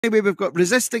anyway, we've got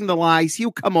Resisting the Lies.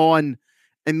 He'll come on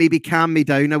and maybe calm me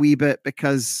down a wee bit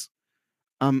because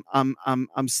I'm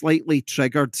slightly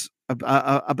triggered.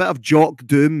 A bit of jock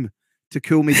doom to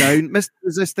cool me down. Mr.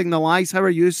 Resisting the Lies, how are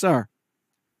you, sir?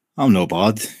 I'm not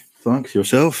bad. Thanks.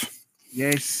 Yourself?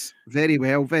 Yes, very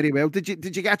well, very well. Did you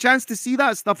get a chance to see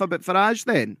that stuff about Farage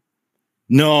then?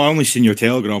 No, I only seen your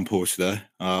Telegram post there.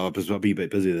 I was a wee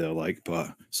bit busy there,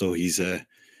 but so he's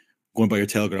going by your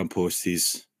Telegram post.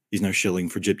 He's now shilling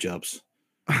for jib jabs.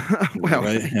 Well,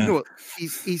 right? Yeah. No,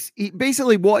 he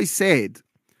basically what he said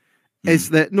is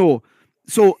that no.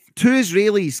 So two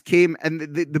Israelis came and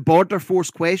the border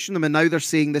force questioned them, and now they're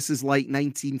saying this is like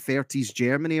 1930s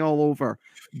Germany all over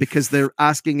because they're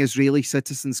asking Israeli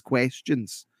citizens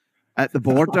questions at the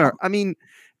border. I mean,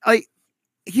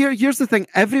 here's the thing: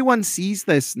 everyone sees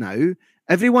this now.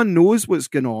 Everyone knows what's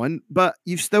going on, but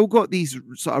you've still got these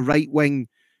sort of right wing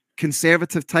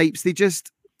conservative types. They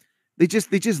just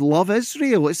love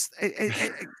Israel.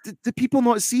 Do people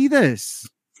not see this?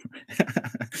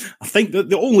 I think that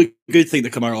the only good thing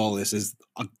to come out of all this is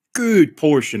a good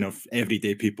portion of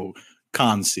everyday people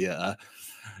can see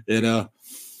it,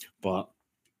 But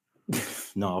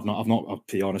no, I've not. I'll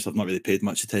be honest, I've not really paid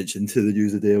much attention to the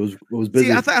news today. I was busy.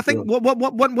 See, I think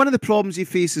one of the problems you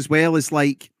face as well is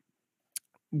like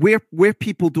where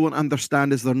people don't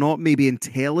understand is they're not maybe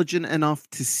intelligent enough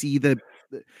to see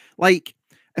like.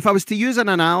 If I was to use an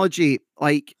analogy,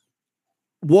 like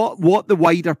what the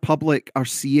wider public are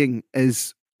seeing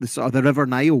is the sort of the River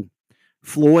Nile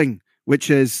flowing,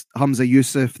 which is Hamza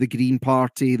Yusuf, the Green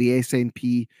Party, the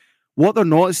SNP. What they're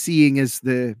not seeing is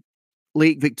the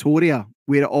Lake Victoria,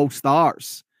 where it all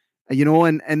starts, and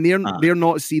they're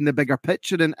not seeing the bigger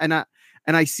picture. And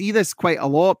I see this quite a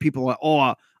lot. People are like,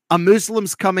 oh, a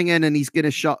Muslim's coming in and he's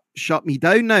going to shut me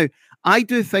down. Now, I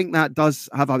do think that does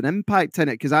have an impact in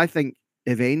it because I think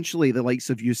eventually the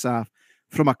likes of Yusuf,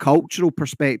 from a cultural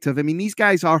perspective, I mean, these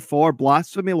guys are for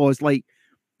blasphemy laws. Like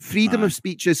freedom of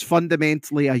speech is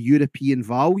fundamentally a European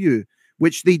value,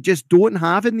 which they just don't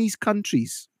have in these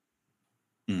countries.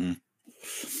 Mm-hmm.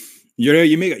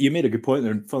 You made a good point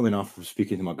there. Funnily enough, I was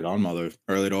speaking to my grandmother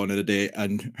earlier on in the day,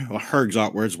 and her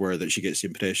exact words were that she gets the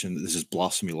impression that this is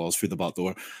blasphemy laws through the back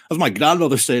door. As my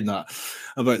grandmother saying that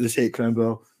about this hate crime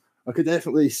bill, I could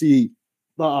definitely see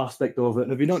that aspect of it.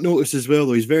 And have you not noticed as well,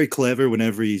 though, he's very clever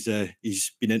whenever he's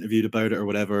been interviewed about it or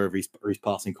whatever, or he's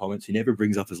passing comments. He never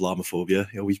brings up Islamophobia.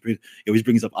 He always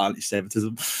brings up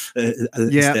anti-Semitism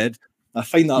instead. I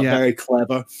find that very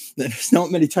clever. It's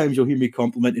not many times you'll hear me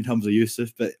complimenting Hamza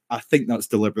Yusuf, but I think that's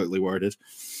deliberately worded.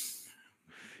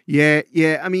 Yeah.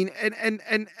 I mean, and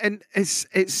it's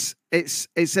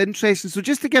interesting. So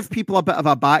just to give people a bit of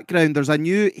a background, there's a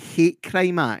new hate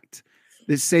crime act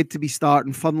that's said to be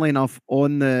starting, funnily enough,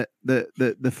 on the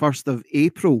 1st of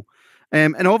April.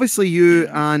 And obviously you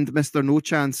and Mr. No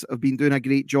Chance have been doing a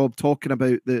great job talking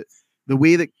about the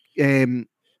way that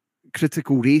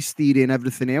critical race theory and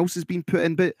everything else has been put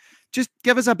in. But just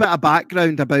give us a bit of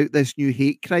background about this new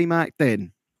hate crime act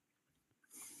then.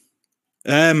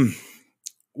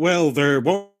 Well, they're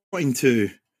wanting to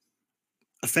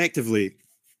effectively,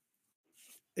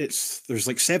 there's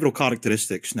like several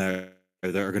characteristics now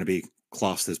that are going to be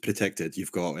classed as protected.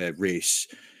 You've got race.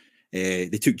 They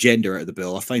took gender out of the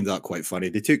bill. I find that quite funny.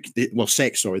 They took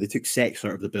sex. Sorry, they took sex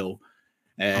out of the bill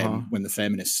when the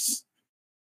feminists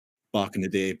back in the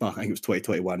day, I think it was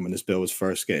 2021 when this bill was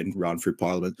first getting ran through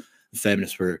Parliament. The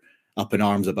feminists were up in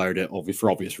arms about it,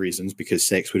 for obvious reasons, because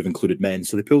sex would have included men.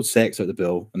 So they pulled sex out of the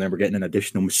bill, and then we're getting an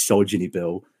additional misogyny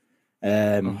bill.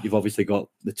 You've obviously got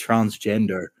the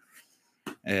transgender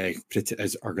are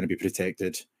going to be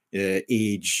protected,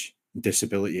 age,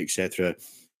 disability, etc.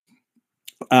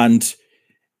 And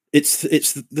it's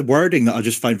the wording that I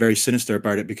just find very sinister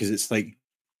about it, because it's like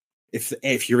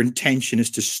if your intention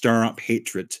is to stir up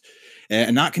hatred,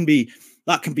 and that can be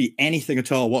anything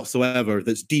at all whatsoever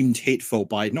that's deemed hateful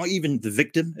by not even the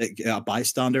victim, a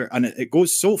bystander, and it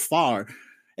goes so far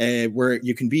where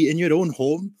you can be in your own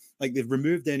home. Like they've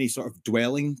removed any sort of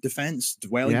dwelling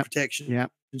protection,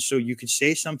 and so you could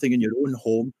say something in your own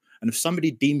home, and if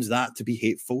somebody deems that to be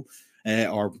hateful,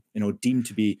 or deemed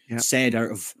to be said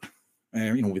out of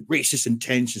with racist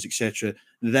intentions, etc.,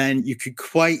 then you could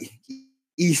quite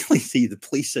easily see the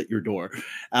police at your door,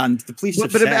 and the police.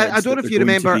 But I don't know if you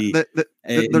remember that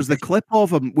there's the clip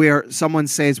of him where someone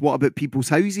says, "What about people's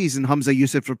houses?" and Hamza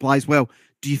Yusuf replies, "Well,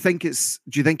 do you think it's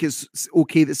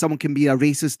okay that someone can be a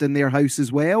racist in their house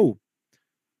as well?"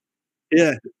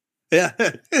 Yeah.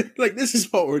 Like this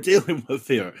is what we're dealing with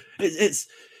here.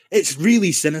 It's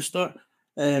really sinister.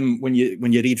 When you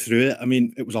read through it, I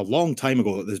mean, it was a long time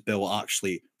ago that this bill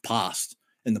actually passed.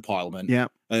 in the Parliament. Yeah.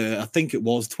 I think it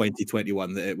was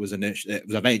 2021 that it was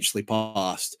eventually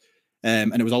passed,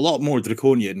 and it was a lot more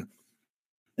draconian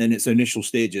in its initial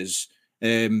stages.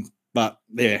 But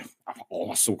yeah,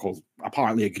 all so-called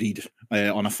apparently agreed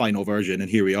on a final version, and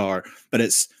here we are. But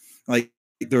it's like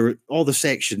all the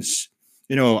sections.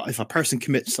 You know, if a person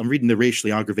commits, I'm reading the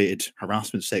racially aggravated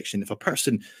harassment section. If a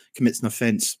person commits an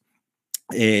offence,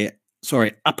 a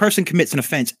person commits an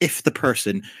offence if the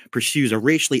person pursues a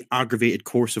racially aggravated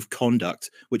course of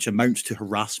conduct which amounts to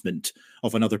harassment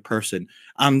of another person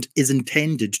and is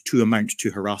intended to amount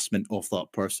to harassment of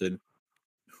that person,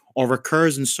 or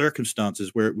occurs in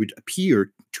circumstances where it would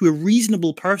appear to a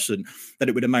reasonable person that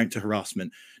it would amount to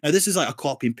harassment. Now, this is like a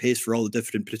copy and paste for all the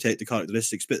different protected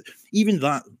characteristics, but even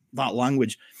that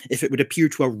language, if it would appear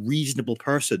to a reasonable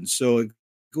person, so it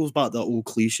goes back to that old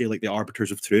cliche, like the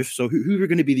arbiters of truth. So who are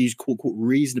going to be these quote, quote,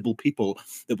 reasonable people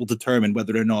that will determine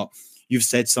whether or not you've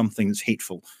said something that's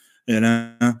hateful, you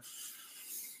know?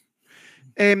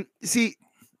 See,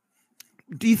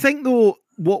 do you think though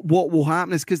what will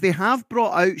happen is, because they have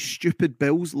brought out stupid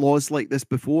laws like this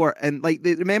before, and like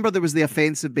remember there was the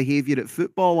Offensive Behaviour at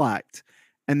Football Act,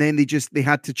 and then they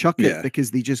had to chuck it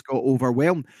because they just got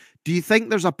overwhelmed. Do you think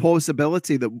there's a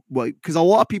possibility that, because a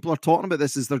lot of people are talking about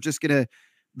this, is they're just gonna,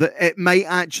 that it might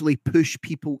actually push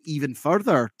people even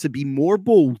further to be more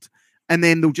bold, and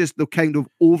then they'll kind of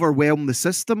overwhelm the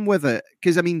system with it?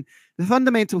 Because I mean, the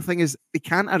fundamental thing is they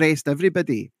can't arrest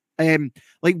everybody.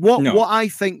 What I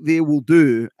think they will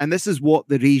do, and this is what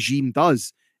the regime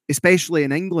does, especially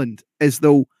in England, is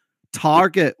they'll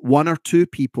target one or two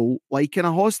people, like in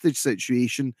a hostage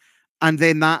situation, and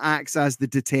then that acts as the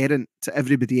deterrent to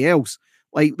everybody else,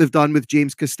 like they've done with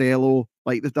James Costello,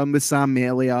 like they've done with Sam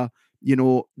Melia. You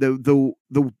know, they'll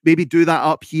maybe do that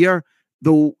up here.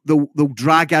 They'll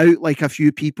drag out like a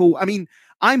few people. I mean,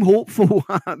 I'm hopeful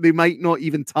they might not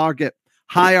even target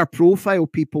higher profile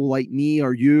people like me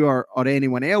or you or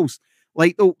anyone else.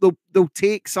 Like they'll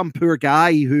take some poor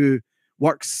guy who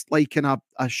works like in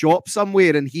a shop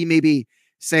somewhere, and he maybe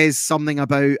says something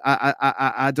about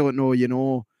I don't know, you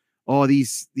know, oh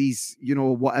these you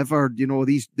know, whatever, you know,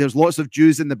 there's lots of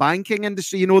Jews in the banking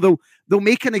industry, you know, they'll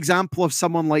make an example of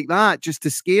someone like that just to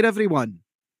scare everyone.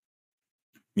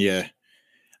 Yeah.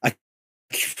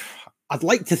 I'd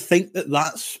like to think that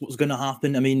that's what's going to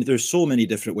happen. I mean, there's so many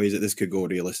different ways that this could go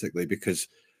realistically because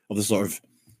of the sort of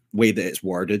way that it's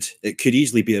worded. It could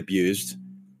easily be abused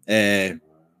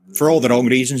for all the wrong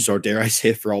reasons, or dare I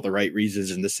say, for all the right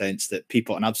reasons, in the sense that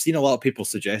people, and I've seen a lot of people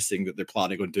suggesting that they're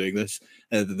planning on doing this,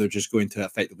 that they're just going to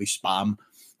effectively spam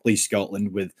Police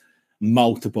Scotland with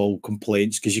multiple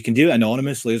complaints, because you can do it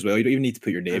anonymously as well. You don't even need to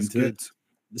put your name to it.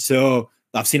 So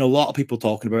I've seen a lot of people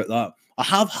talking about that. I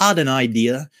have had an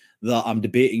idea that I'm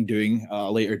debating doing at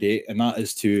a later date, and that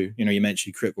is to, you know, you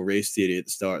mentioned critical race theory at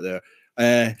the start there.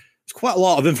 There's quite a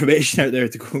lot of information out there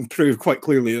to go and prove quite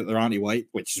clearly that they're anti-white,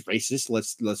 which is racist.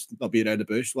 Let's not be around the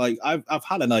bush. Like I've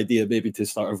had an idea maybe to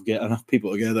sort of get enough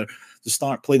people together to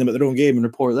start playing them at their own game and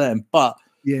report them. But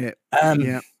yeah.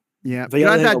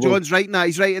 Grandad John's right now.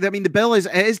 He's right. I mean, the bill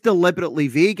is deliberately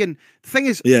vague, and the thing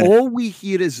is, all we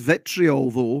hear is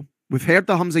vitriol. Though we've heard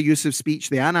the Hamza Yusuf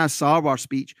speech, the Anas Sarwar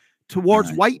speech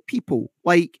towards white people.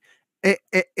 Like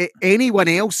anyone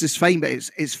else is fine, but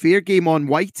it's fair game on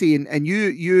Whitey, and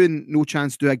you and No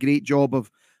Chance do a great job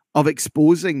of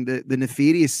exposing the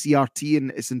nefarious CRT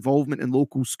and its involvement in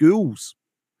local schools.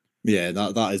 Yeah,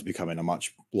 that is becoming a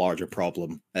much larger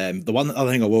problem. The one other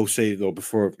thing I will say though,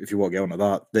 before, if you want to get on to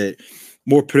that,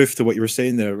 more proof to what you were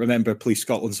saying there. Remember Police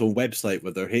Scotland's own website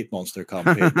with their hate monster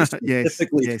campaign. They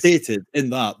specifically stated in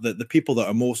that the people that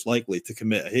are most likely to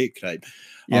commit a hate crime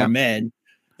are men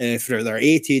for their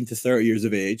 18 to 30 years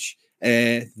of age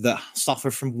that suffer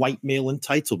from white male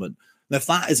entitlement. Now, if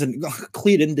that isn't a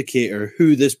clear indicator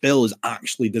who this bill is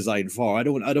actually designed for, I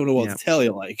don't know what to tell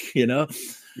you. Like, you know,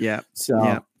 Yeah,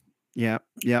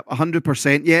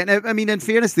 100%. Yeah, and I mean, in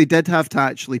fairness, they did have to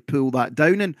actually pull that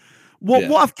down. And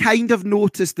what I've kind of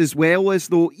noticed as well is,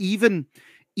 though, even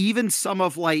some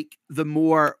of like the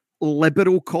more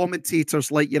liberal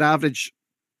commentators, like your average,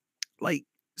 like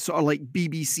sort of like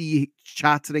BBC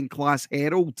Chattering Class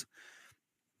Herald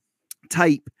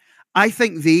type, I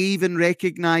think they even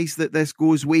recognize that this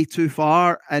goes way too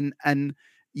far. And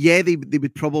yeah, they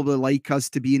would probably like us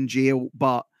to be in jail,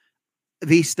 but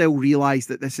they still realize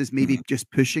that this is maybe just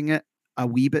pushing it a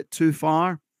wee bit too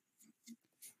far.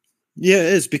 Yeah,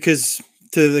 it is, because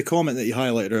to the comment that you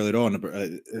highlighted earlier on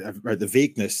about the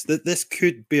vagueness, that this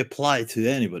could be applied to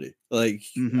anybody. Like,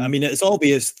 I mean, it's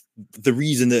obvious the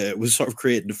reason that it was sort of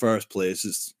created in the first place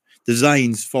is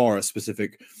designed for a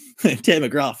specific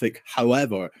demographic.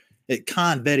 However, It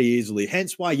can very easily.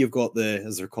 Hence why you've got the,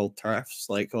 as they're called, TERFs,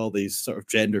 like all these sort of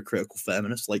gender critical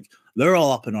feminists, like they're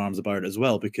all up in arms about it as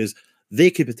well, because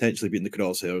they could potentially be in the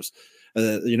crosshairs.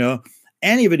 You know,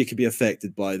 anybody could be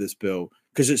affected by this bill,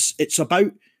 because it's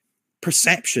about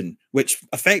perception, which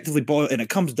effectively and it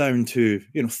comes down to,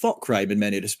 you know, thought crime in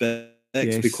many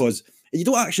respects, because you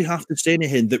don't actually have to say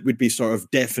anything that would be sort of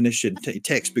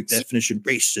textbook definition,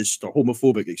 racist or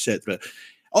homophobic, etc.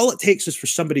 All it takes is for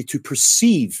somebody to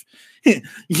perceive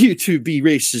you to be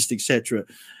racist, etc.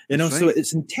 You know, so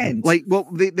it's intense. Like, well,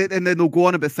 and then they'll go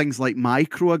on about things like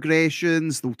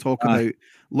microaggressions. They'll talk about,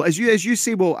 as you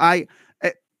say, well, I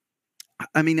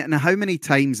mean, and how many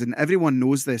times, and everyone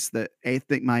knows this, that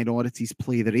ethnic minorities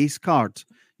play the race card,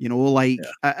 you know, like,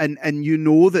 and you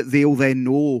know that they'll then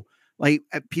know, like,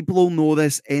 people will know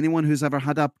this. Anyone who's ever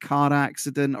had a car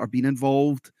accident or been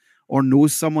involved or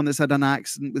knows someone that's had an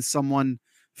accident with someone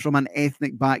from an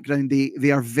ethnic background, they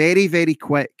are very, very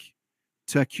quick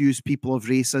to accuse people of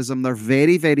racism. They're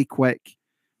very, very quick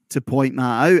to point that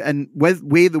out. And with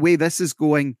the way this is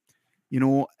going, you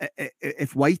know,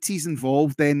 if Whitey's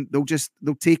involved, then they'll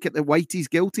take it that Whitey's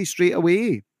guilty straight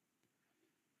away.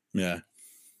 Yeah.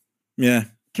 Can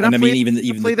I play,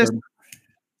 even play this?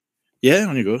 Yeah,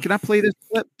 on you go. Can I play this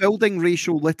clip? Building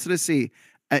racial literacy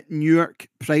at Newark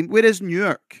Prime. Where is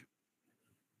Newark?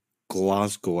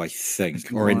 Glasgow, I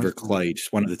think, or Inverclyde,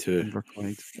 one of the two.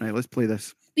 Inverclyde. Right, let's play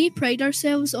this. We pride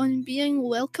ourselves on being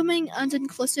welcoming and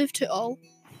inclusive to all,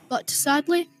 but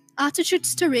sadly,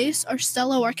 attitudes to race are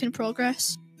still a work in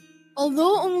progress.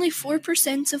 Although only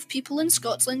 4% of people in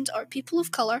Scotland are people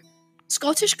of colour,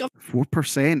 Scottish government...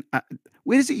 4%?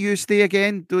 Where is it you stay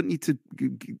again? Don't need to...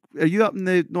 Are you up in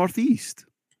the northeast?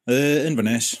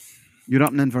 Inverness. You're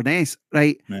up in Inverness,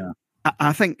 right? Yeah.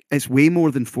 I think it's way more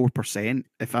than 4%.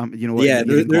 If I'm, you know, yeah,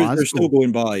 they're still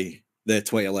going by the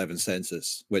 2011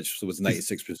 census, which was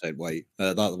 96% white.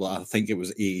 I think it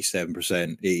was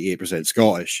 87%, 88%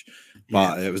 Scottish,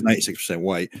 but it was 96%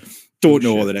 white. Don't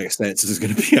know what the next census is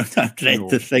going to be. I dread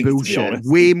to think. Bullshit.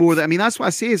 Way more than, I mean, that's what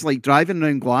I say. Is like driving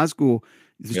around Glasgow.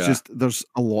 There's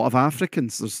a lot of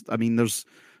Africans.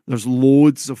 There's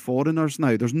loads of foreigners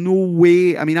now. There's no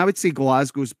way. I mean, I would say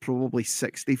Glasgow's probably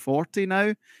 60-40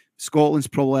 now. Scotland's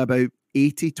probably about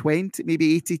 80-20,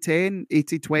 maybe 80-10,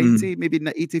 80-20, maybe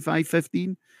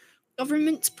 85-15.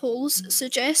 Government polls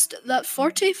suggest that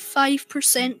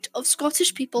 45% of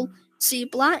Scottish people see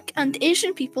Black and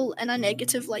Asian people in a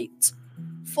negative light.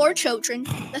 For children,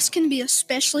 this can be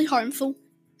especially harmful.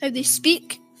 How they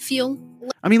speak, feel...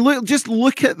 I mean,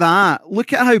 look at that.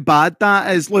 Look at how bad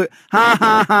that is. Look, ha,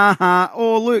 ha, ha, ha.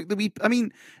 Oh, look. I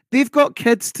mean, they've got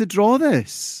kids to draw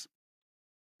this.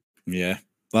 Yeah.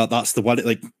 That's the one,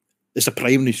 like, it's a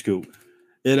primary school,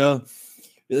 you know,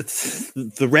 it's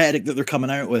the rhetoric that they're coming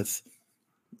out with,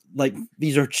 like,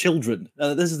 these are children.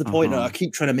 This is the point that I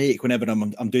keep trying to make whenever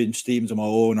I'm doing streams on my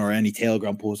own or any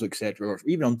Telegram posts, etc., or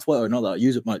even on Twitter. Not that I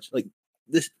use it much. Like,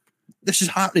 this is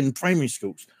happening in primary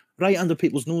schools, right under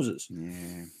people's noses.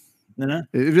 Yeah, you know?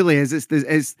 It really is. It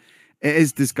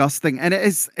is disgusting, and it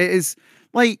is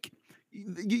like,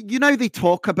 you know, they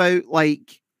talk about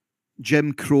like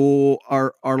Jim Crow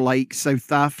or like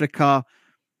South Africa,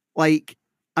 like,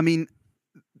 I mean,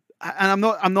 and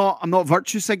I'm not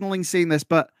virtue signaling saying this,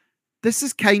 but this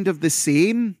is kind of the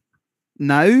same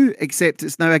now, except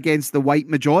it's now against the white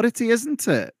majority, isn't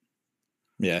it?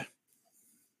 Yeah.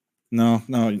 No,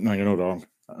 you're not wrong.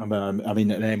 I mean,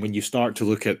 and then when you start to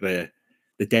look at the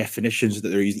definitions that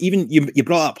they're using, even you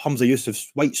brought up Hamza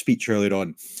Yusuf's white speech earlier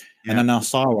on, and then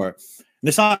Nassauer, and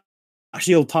this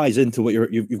actually all ties into what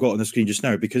you've got on the screen just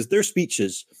now, because their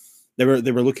speeches, they were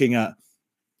looking at,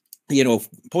 you know,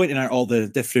 pointing out all the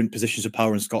different positions of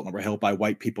power in Scotland were held by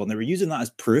white people, and they were using that as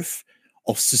proof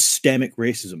of systemic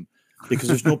racism, because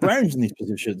there's no browns in these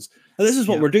positions. And this is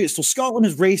what we're doing. So Scotland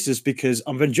is racist because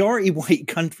a majority white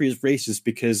country is racist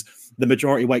because the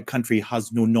majority white country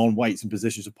has no non-whites in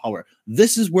positions of power.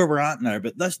 This is where we're at now.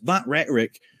 But that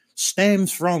rhetoric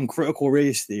stems from critical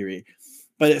race theory.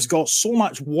 But it's got so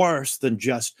much worse than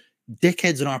just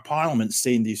dickheads in our parliament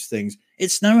saying these things.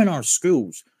 It's now in our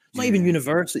schools. It's not even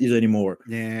universities anymore.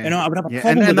 Yeah, you know, I would have a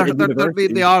problem with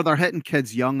it. They're hitting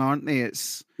kids young, aren't they?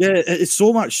 It's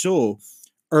so much so.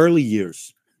 Early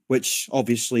years, which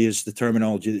obviously is the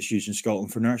terminology that's used in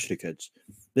Scotland for nursery kids.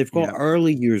 They've got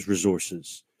early years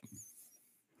resources.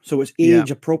 So it's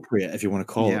age appropriate, if you want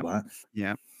to call it that.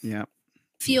 Yeah.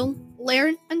 Feel,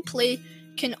 learn, and play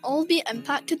can all be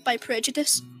impacted by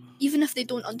prejudice, even if they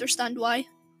don't understand why.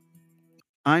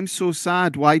 I'm so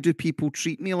sad. Why do people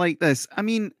treat me like this? I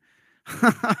mean,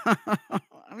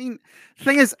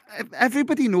 thing is,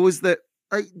 everybody knows that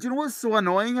Like, do you know what's so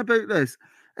annoying about this?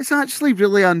 It's actually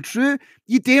really untrue.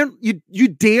 You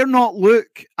dare not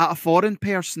look at a foreign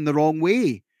person the wrong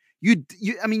way.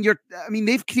 I mean,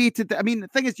 they've created. I mean, the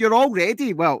thing is, you're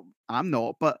already. Well, I'm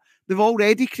not, but they've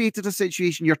already created a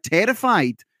situation. You're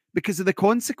terrified because of the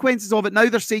consequences of it. Now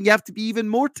they're saying you have to be even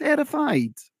more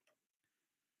terrified.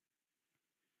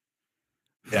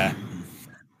 Yeah.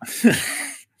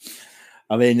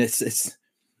 I mean, it's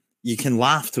you can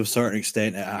laugh to a certain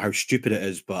extent at how stupid it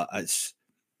is, but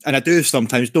and I do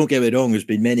sometimes, don't get me wrong, there's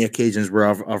been many occasions where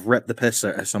I've ripped the piss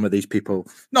out of some of these people.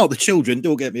 Not the children,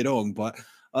 don't get me wrong, but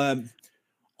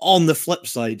on the flip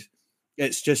side,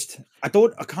 it's just I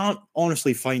can't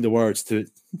honestly find the words to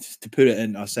put it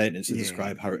in a sentence to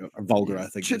describe how vulgar I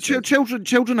think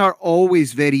children are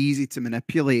always very easy to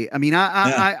manipulate. I mean,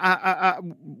 I've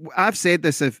said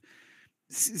this. If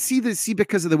see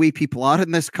because of the way people are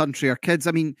in this country, our kids.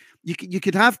 I mean, you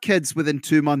could have kids within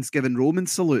 2 months giving Roman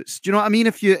salutes. Do you know what I mean?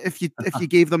 If you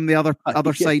gave them the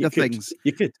other side of things,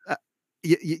 you could.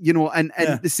 You know, and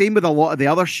the same with a lot of the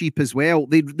other sheep as well.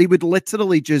 They would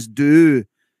literally just do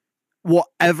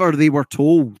whatever they were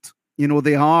told. You know,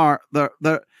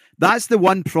 that's the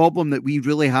one problem that we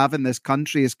really have in this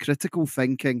country is critical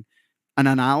thinking and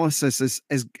analysis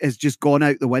is just gone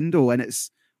out the window, and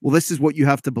it's, well, this is what you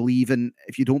have to believe, and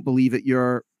if you don't believe it,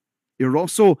 you're wrong.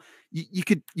 So you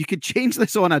could change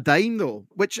this on a dime, though,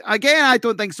 which again I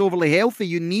don't think is overly healthy.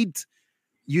 You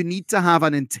need to have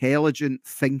an intelligent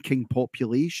thinking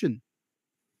population.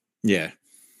 Yeah,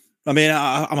 I mean,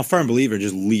 I'm a firm believer in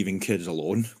just leaving kids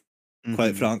alone.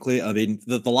 Quite frankly, I mean,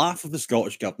 the laugh of the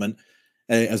Scottish government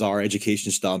as our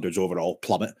education standards overall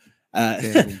plummet.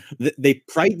 They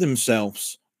pride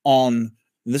themselves on.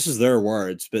 This is their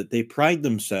words, but they pride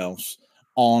themselves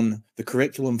on the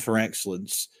curriculum for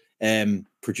excellence,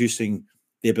 producing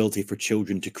the ability for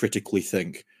children to critically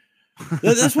think.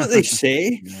 That's what they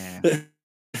say.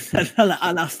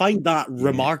 And I find that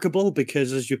remarkable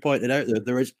because, as you pointed out,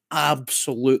 there is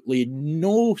absolutely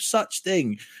no such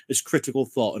thing as critical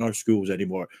thought in our schools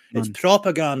anymore. None. It's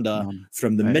propaganda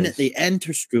from the minute they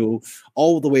enter school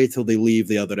all the way till they leave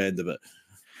the other end of it.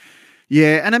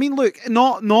 Yeah, and I mean, look,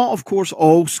 not of course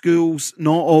all schools,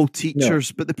 not all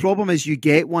teachers, but the problem is you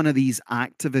get one of these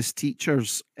activist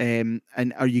teachers,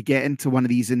 or you get into one of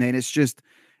these, and then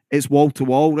it's wall to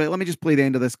wall. Right, let me just play the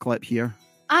end of this clip here.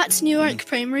 At Newark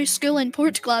Primary School in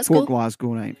Port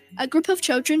Glasgow, right. A group of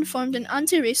children formed an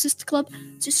anti-racist club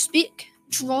to speak,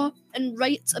 draw, and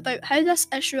write about how this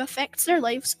issue affects their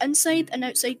lives inside and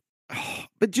outside.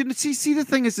 But you know, see, the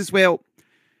thing is as well,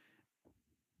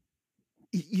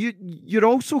 you're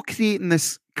also creating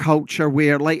this culture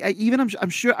where, like, even I'm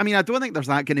sure. I mean, I don't think there's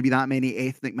not going to be that many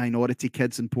ethnic minority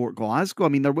kids in Port Glasgow. I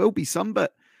mean, there will be some,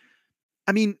 but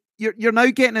I mean, you're now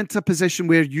getting into a position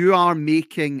where you are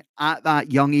making at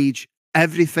that young age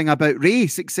everything about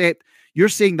race, except you're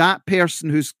saying that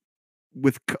person who's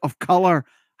of color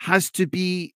has to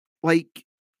be like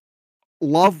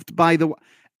loved by the.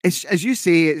 As you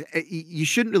say, you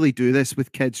shouldn't really do this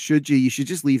with kids, should you? You should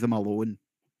just leave them alone.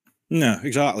 No,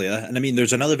 exactly. And I mean,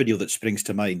 there's another video that springs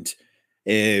to mind.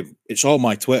 It's on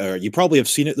my Twitter. You probably have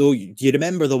seen it though. Do you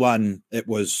remember the one?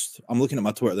 I'm looking at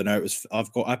my Twitter now.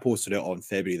 I posted it on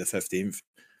February the 15th.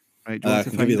 Right, I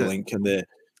can give you the link in the.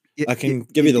 I can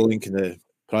give you the link in the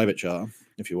private chat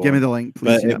if you want. Give me the link,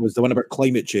 please. But it was the one about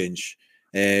climate change,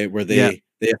 where they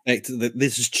affect.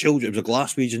 This is children. It was a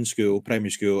Glaswegian school, primary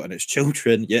school, and it's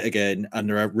children yet again, and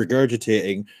they're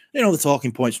regurgitating, the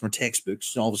talking points from their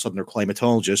textbooks. And all of a sudden, they're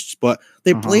climatologists, but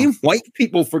they blame white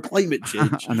people for climate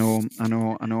change. I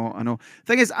know.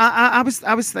 Thing is, I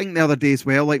was thinking the other day as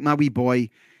well. Like, my wee boy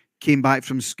came back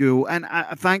from school, and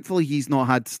thankfully he's not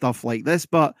had stuff like this.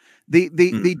 But they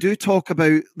do talk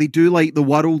about, they do like the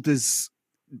world is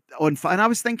on fire. And I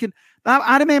was thinking,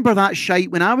 I remember that shite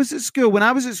when I was at school. When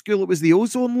I was at school, it was the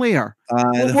ozone layer.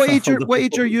 What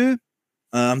age are you?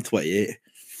 I'm 28.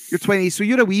 You're 20, so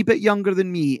you're a wee bit younger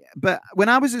than me. But when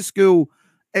I was at school,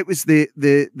 it was the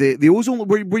ozone.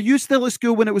 Were you still at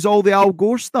school when it was all the Al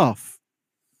Gore stuff?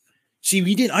 See,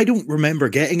 we didn't. I don't remember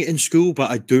getting it in school, but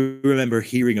I do remember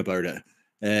hearing about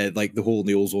it, like the hole in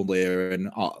the ozone layer, and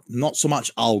not so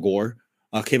much Al Gore.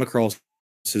 I came across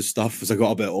his stuff as I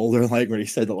got a bit older, like when he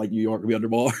said that like New York would be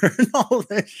underwater and all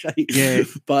this shit. Yeah,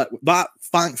 but that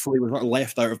thankfully was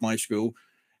left out of my school,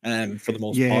 for the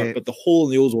most part. But the hole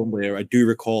in the ozone layer, I do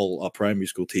recall a primary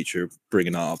school teacher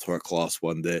bringing that up to our class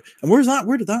one day. And where's that?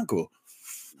 Where did that go?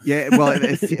 Yeah, well,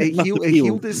 it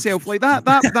healed itself like that.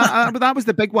 That was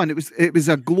the big one. It was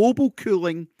a global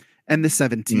cooling in the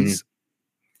 70s.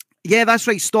 Yeah, that's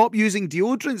right. Stop using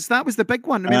deodorants. That was the big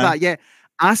one. Remember that? Yeah,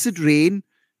 acid rain.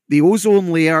 the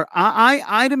ozone layer.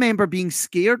 I remember being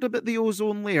scared about the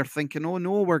ozone layer, thinking, oh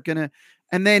no, we're gonna,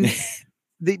 and then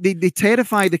they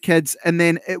terrify the kids, and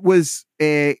then it was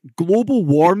global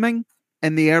warming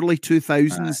in the early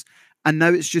 2000s, and now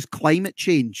it's just climate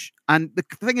change. And the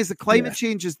thing is, the climate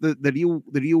change is the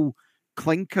real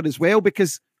clinker as well,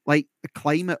 because like the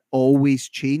climate always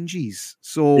changes.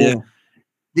 So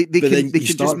they can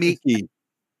just make.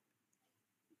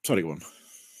 Sorry, go on.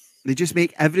 They just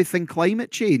make everything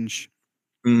climate change.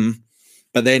 Mm-hmm.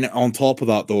 But then on top of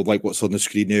that, though, like what's on the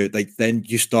screen now, like then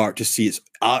you start to see it's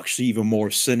actually even more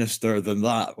sinister than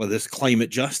that with this climate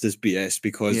justice BS,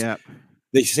 because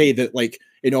they say that, like,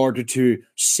 in order to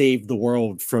save the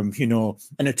world from, you know,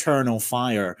 an eternal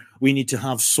fire, we need to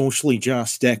have socially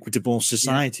just, equitable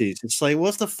societies. It's like,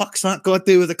 what the fuck's that got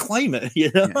to do with the climate?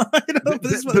 You know?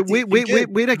 But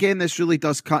wait, again, this really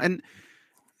does cut. And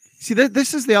see,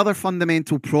 this is the other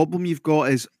fundamental problem you've got,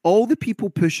 is all the people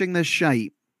pushing this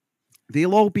shite,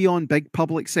 they'll all be on big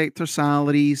public sector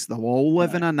salaries. They'll all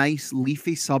live in a nice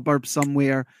leafy suburb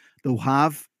somewhere. They'll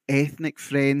have ethnic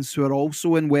friends who are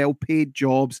also in well-paid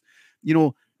jobs. You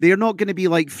know, they're not going to be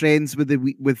like friends with the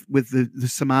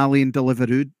Somalian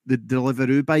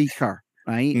Deliveroo biker,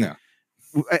 right? No.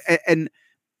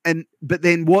 But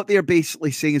then what they're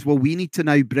basically saying is, well, we need to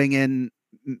now bring in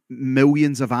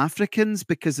millions of Africans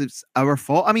because it's our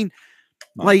fault. I mean,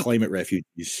 like climate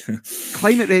refugees.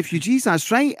 Climate refugees, that's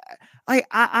right.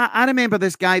 I remember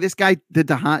this guy did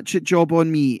the hatchet job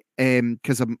on me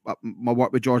because of my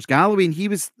work with George Galloway, and he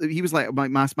was like, about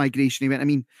mass migration. He went, I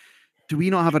mean, do we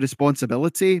not have a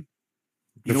responsibility?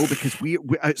 You know, because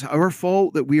it's our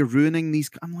fault that we're ruining these.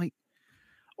 I'm like,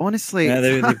 honestly,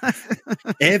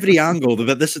 every angle.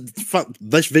 But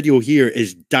this video here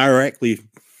is directly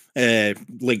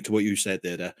linked to what you said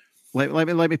there.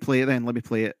 Let me play it then. Let me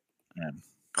play it.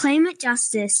 Climate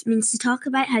justice means to talk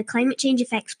about how climate change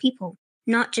affects people,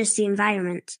 not just the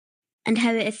environment, and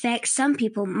how it affects some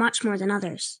people much more than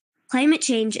others. Climate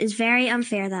change is very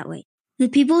unfair that way. The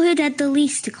people who did the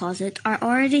least to cause it are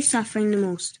already suffering the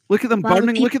most. Look at them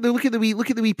burning. Look at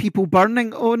the wee people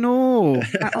burning. Oh no!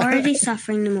 Are already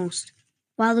suffering the most.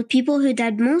 While the people who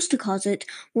did most to cause it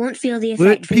won't feel the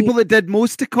effect. People that did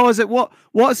most to cause it.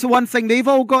 What's the one thing they've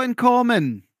all got in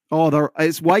common? Oh,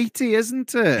 it's Whitey,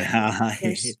 isn't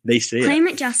it? They say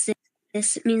climate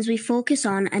justice means we focus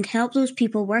on and help those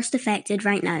people worst affected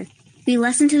right now. We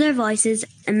listen to their voices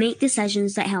and make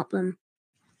decisions that help them.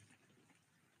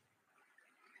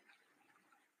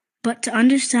 But to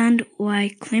understand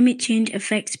why climate change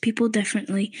affects people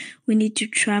differently, we need to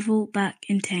travel back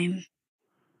in time.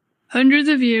 Hundreds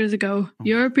of years ago,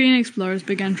 European explorers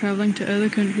began traveling to other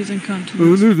countries and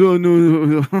continents.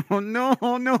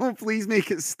 No, please make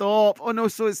it stop. Oh no,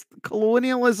 so it's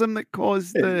colonialism that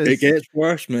caused this. It gets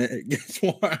worse, mate. It gets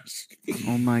worse.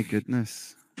 Oh my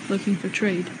goodness. Looking for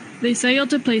trade. They sailed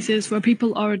to places where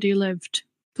people already lived.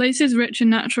 Places rich in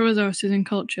natural resources and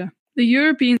culture. The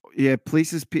Europeans... Yeah,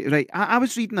 places... Right, I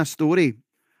was reading a story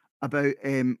about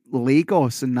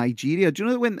Lagos in Nigeria. Do you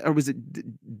know when, or was it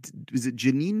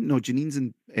Jenin? No, Jenin's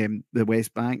in the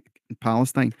West Bank in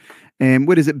Palestine.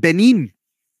 Where is it? Benin,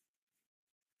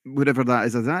 whatever that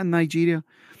is that in Nigeria?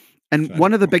 And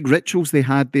one of the big rituals they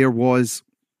had there was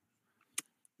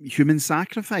human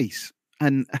sacrifice,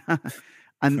 and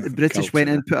and the British went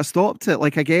in and put a stop to it.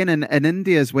 Like again in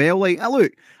India as well. Like,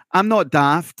 look, I'm not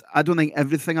daft. I don't think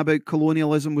everything about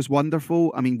colonialism was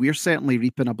wonderful. I mean, we're certainly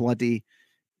reaping a bloody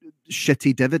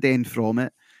shitty dividend from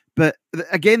it, but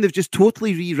again, they've just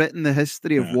totally rewritten the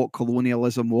history of what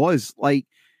colonialism was. Like,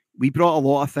 we brought a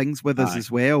lot of things with us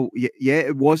as well. Yeah,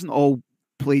 it wasn't all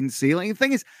plain sailing. The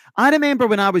thing is, I remember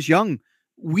when I was young,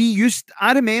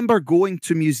 I remember going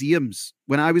to museums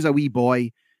when I was a wee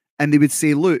boy, and they would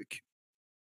say, look,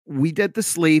 we did the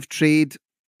slave trade,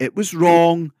 it was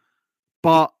wrong,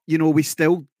 but you know, we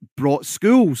still brought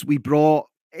schools, we brought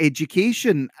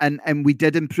education, and we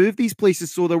did improve these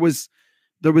places. So there was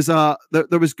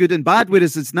good and bad.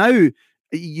 Whereas it's now,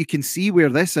 you can see where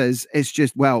this is. It's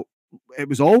just, well, it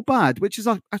was all bad, which is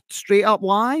a straight up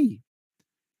lie.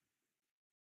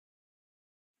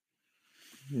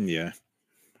 Yeah,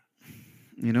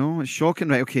 you know, it's shocking,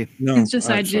 right? Okay, no,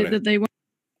 decided that they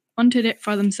wanted it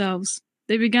for themselves.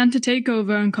 They began to take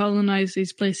over and colonize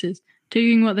these places,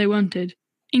 taking what they wanted,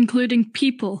 including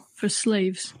people for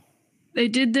slaves. They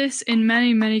did this in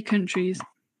many, many countries.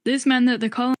 This meant that the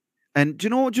colony... And do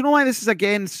you know why this is,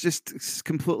 again, it's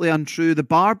completely untrue? The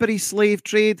Barbary slave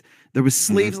trade, there was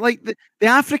slaves, like the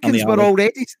Africans were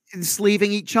already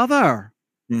enslaving each other.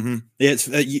 Mm-hmm. Yeah, it's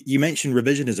you mentioned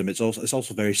revisionism. It's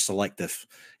also very selective.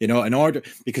 In order,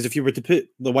 because if you were to put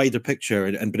the wider picture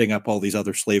and bring up all these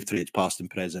other slave trades, past and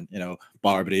present,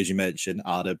 Barbary, as you mentioned,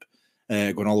 Arab,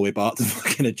 going all the way back to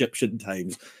fucking Egyptian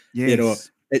times.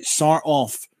 Yes. It sort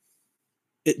of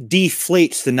it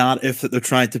deflates the narrative that they're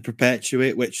trying to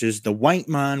perpetuate, which is the white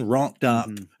man rocked up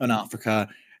in Africa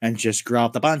and just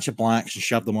grabbed a bunch of blacks and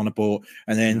shoved them on a boat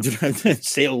and then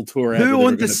sailed to wherever Who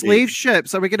owned the slave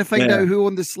ships? Are we going to find out who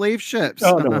owned the slave ships?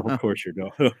 Oh no, of course you're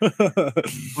not.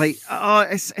 Like,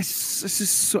 it's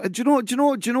so, do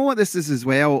you know what this is as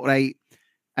well, right?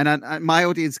 And my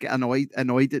audience get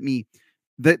annoyed at me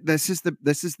that this is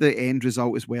the end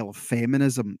result as well of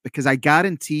feminism, because I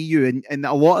guarantee you, and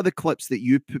a lot of the clips that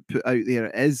you put out there,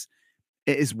 it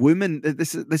is women.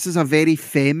 This is a very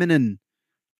feminine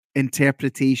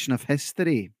interpretation of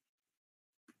history.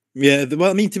 Yeah, well,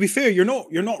 I mean, to be fair, you're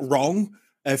not wrong.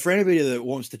 For anybody that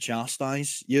wants to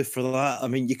chastise you for that, I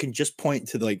mean, you can just point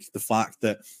to like the fact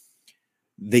that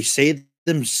they say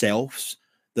themselves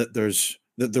that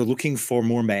they're looking for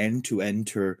more men to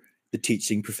enter the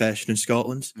teaching profession in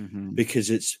Scotland because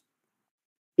it's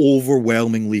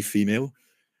overwhelmingly female.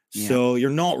 Yeah. So you're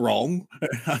not wrong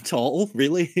at all,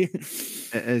 really. It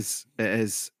is.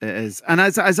 And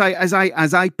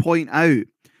as I point out,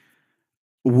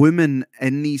 women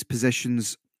in these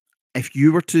positions, if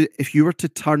you were to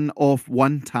turn off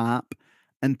one tap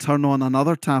and turn on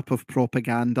another tap of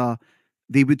propaganda,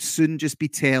 they would soon just be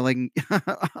telling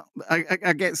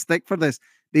I get stick for this.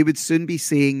 They would soon be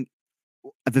saying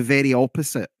the very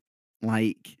opposite.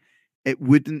 Like, it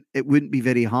wouldn't be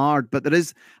very hard. But there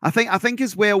is, I think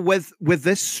as well with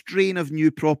this strain of new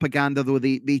propaganda, though,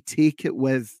 they take it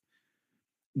with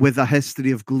a history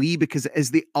of glee, because it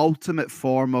is the ultimate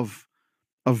form of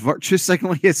virtue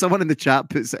signaling. Yeah, someone in the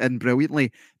chat puts it in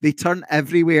brilliantly. They turn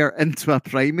everywhere into a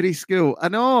primary school. I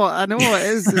know it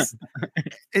is.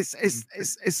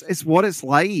 It's what it's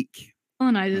like.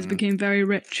 Colonizers became very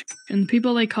rich, and the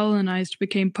people they colonized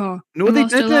became poor. No, they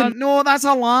didn't. No, that's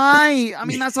a lie. I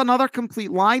mean, that's another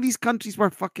complete lie. These countries were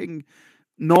fucking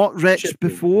not rich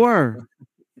before.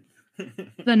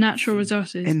 The natural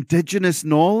resources, indigenous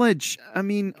knowledge. I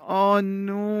mean, oh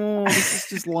no, this is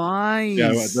just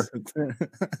lies.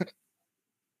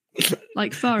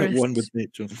 Like forests,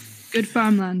 good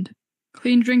farmland,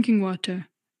 clean drinking water,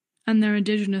 and their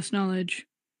indigenous knowledge.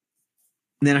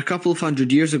 And then a couple of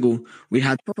 100 years ago, we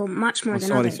had much more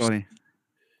than others.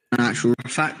 Actual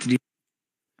factories.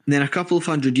 And then a couple of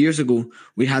 100 years ago,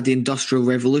 we had the Industrial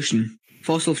Revolution.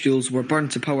 Fossil fuels were burned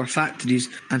to power factories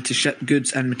and to ship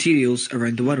goods and materials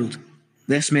around the world.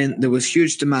 This meant there was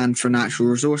huge demand for natural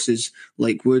resources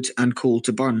like wood and coal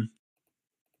to burn.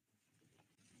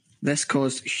 This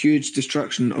caused huge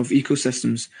destruction of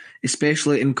ecosystems,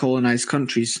 especially in colonized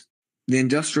countries. The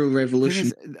Industrial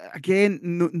Revolution... Again,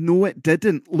 no, it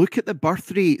didn't. Look at the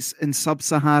birth rates in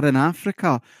sub-Saharan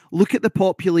Africa. Look at the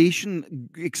population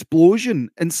explosion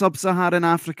in sub-Saharan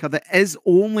Africa that is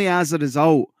only as a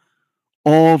result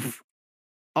of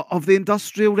the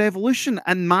Industrial Revolution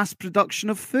and mass production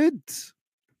of food.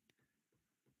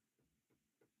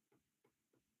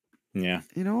 Yeah.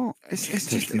 It's just...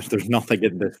 There's nothing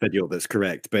in this video that's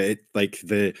correct, but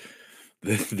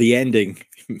the ending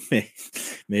may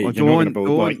you can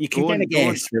get a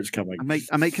guess where it's coming.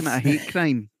 I might commit a hate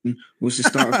crime. Was the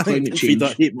start of climate change.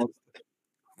 I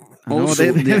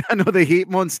know the hate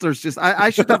monsters. Just I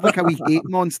should have like a wee hate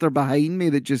monster behind me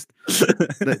that just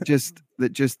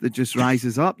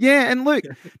rises up. Yeah, and look,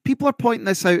 people are pointing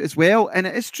this out as well, and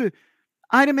it is true.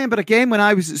 I remember again when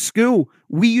I was at school,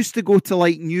 we used to go to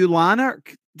like New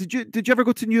Lanark. Did you ever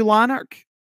go to New Lanark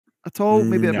at all?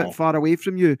 Maybe a bit far away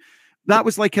from you. That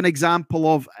was like an example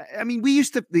of, I mean,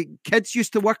 the kids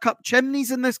used to work up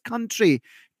chimneys in this country.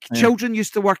 Yeah. Children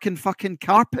used to work in fucking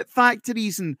carpet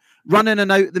factories and run in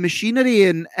and out the machinery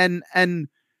and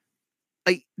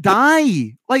like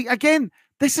die. Like, again,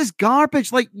 this is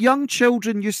garbage. Like, young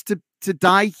children used to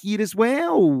die here as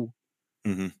well.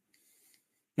 Mm-hmm.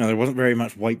 No, there wasn't very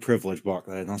much white privilege back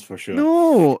then, that's for sure.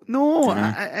 No.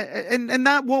 And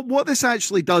that what this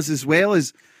actually does as well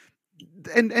is,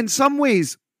 in some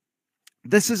ways,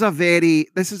 this is a very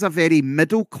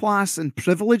middle class and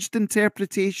privileged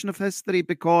interpretation of history,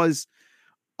 because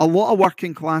a lot of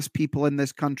working class people in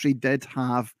this country did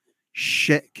have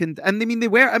shit, and I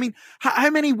mean how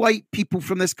many white people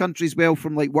from this country as well,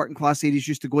 from like working class areas,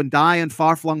 used to go and die on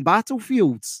far flung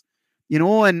battlefields,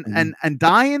 and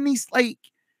die in these, like,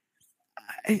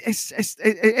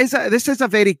 this is a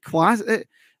very class.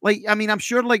 Like, I mean, I'm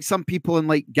sure like some people in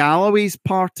like Galloway's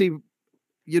party,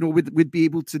 would be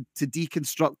able to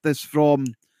deconstruct this from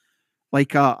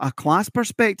like a class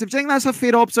perspective. Do you think that's a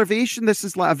fair observation? This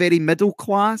is like a very middle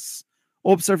class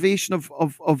observation of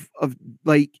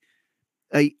like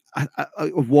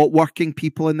of what working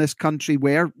people in this country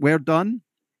were done.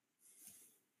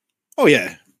 Oh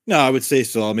yeah, no, I would say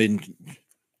so. I mean,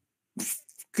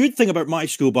 good thing about my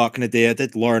school back in the day, I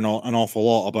did learn an awful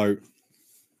lot about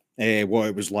what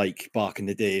it was like back in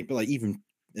the day, but like even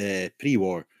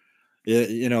pre-war,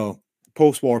 you know,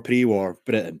 post-war, pre-war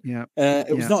Britain. Yeah,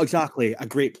 it was not exactly a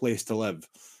great place to live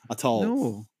at all.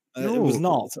 No. It was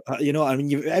not. You know, I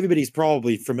mean, everybody's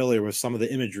probably familiar with some of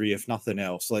the imagery, if nothing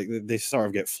else. Like they sort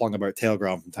of get flung about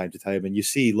Telegram from time to time, and you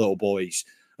see little boys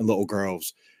and little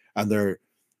girls, and they're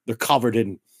covered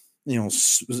in, you know,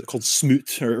 was it called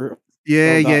smoot or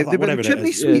yeah, that, they were whatever chimney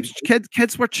it is. sweeps.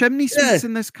 Kids were chimney sweeps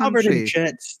in this Covered in country.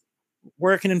 chits,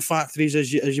 working in factories,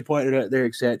 as you pointed out there,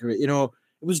 etc. You know,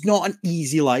 it was not an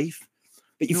easy life.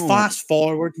 But you fast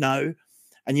forward now,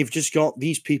 and you've just got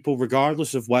these people,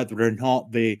 regardless of whether or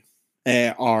not they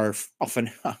are often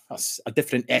a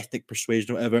different ethnic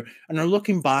persuasion or whatever, and are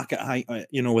looking back at,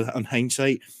 you know, on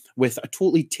hindsight, with a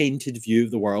totally tainted view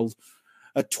of the world,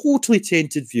 a totally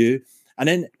tainted view, and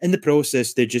in the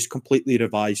process, they just completely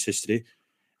revise history.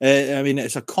 I mean,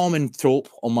 it's a common trope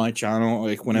on my channel.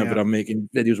 Like whenever I'm making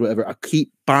videos, whatever, I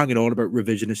keep banging on about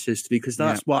revisionist history because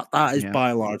that's what that is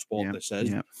by and large what this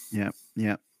is. Yeah.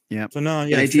 So no,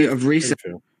 The idea of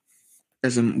racism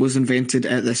was invented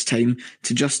at this time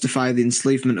to justify the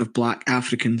enslavement of black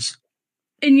Africans.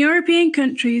 In European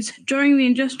countries, during the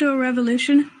Industrial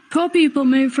Revolution, poor people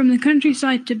moved from the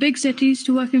countryside to big cities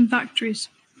to work in factories.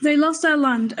 They lost their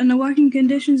land, and the working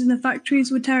conditions in the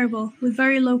factories were terrible, with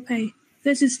very low pay.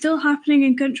 This is still happening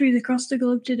in countries across the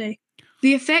globe today.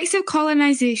 The effects of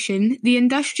colonization, the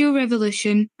Industrial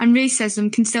Revolution, and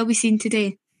racism can still be seen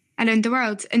today. Around the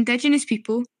world, Indigenous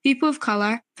people, people of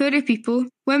colour, poorer people,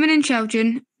 women and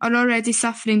children are already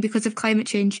suffering because of climate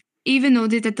change, even though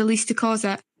they did the least to cause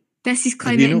it. This is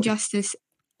climate injustice.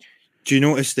 Do you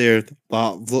notice there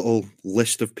that little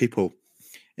list of people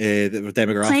that were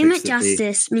demographics? Climate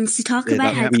justice means to talk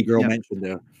about how... wee girl mentioned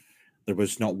there. There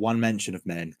was not one mention of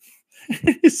men.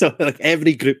 So like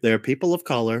every group there, people of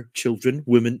color, children,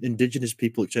 women, Indigenous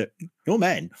people, except no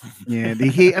men. Yeah, they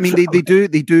hate. I mean,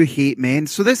 they do hate men.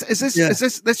 So this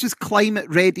was climate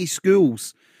ready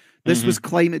schools. This was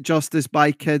climate justice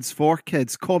by kids for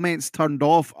kids. Comments turned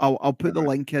off. I'll put the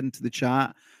link into the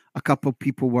chat. A couple of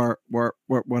people were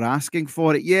asking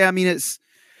for it. Yeah, I mean it's.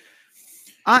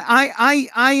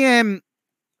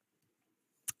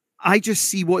 I just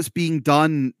see what's being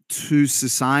done to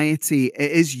society.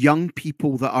 It is young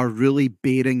people that are really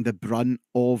bearing the brunt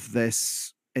of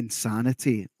this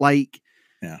insanity. Like,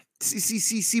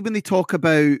 see when they talk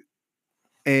about,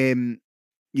 you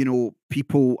know,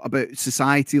 people about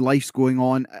society, life's going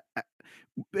on.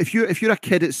 If you're a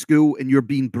kid at school and you're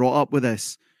being brought up with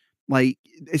this, like,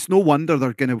 it's no wonder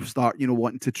they're going to start, you know,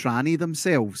 wanting to tranny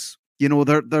themselves. You know,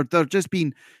 they're just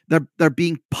being they're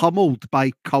being pummeled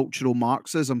by cultural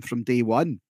Marxism from day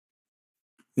one.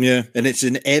 Yeah, and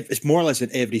it's more or less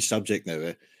in every subject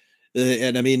now.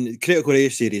 And I mean, critical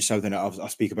race theory is something that I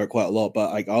speak about quite a lot,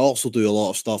 but I also do a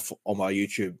lot of stuff on my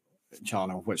YouTube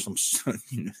channel, which I'm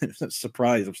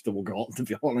surprised I've still got, to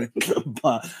be honest.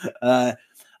 But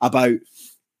about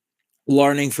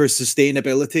learning for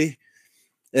sustainability.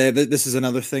 This is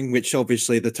another thing, which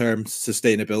obviously the term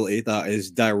sustainability, that is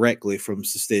directly from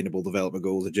Sustainable Development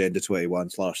Goals Agenda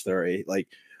 21/30. Like,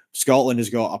 Scotland has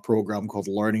got a program called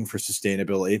Learning for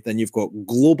Sustainability. Then you've got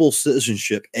global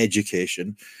citizenship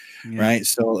education, right?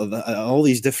 So all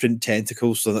these different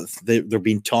tentacles, so that they're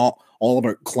being taught all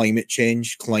about climate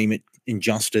change, climate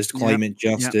injustice, climate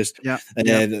justice, and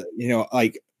then, you know,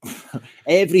 like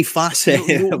every facet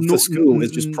of the school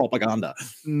is just propaganda.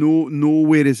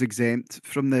 Nowhere is exempt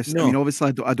from this. No. I mean,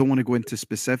 obviously, I don't want to go into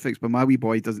specifics, but my wee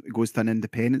boy goes to an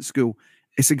independent school.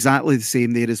 It's exactly the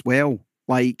same there as well.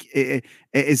 Like it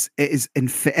is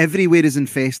everywhere is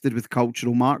infested with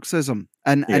cultural Marxism,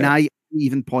 and I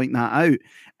even point that out.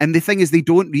 And the thing is, they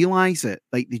don't realize it.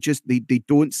 Like they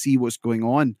don't see what's going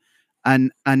on.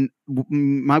 And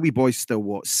my wee boy's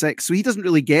still 6, so he doesn't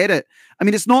really get it. I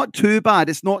mean, it's not too bad,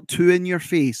 it's not too in your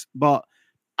face, but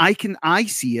I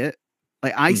see it.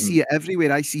 Like I see it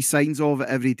everywhere. I see signs of it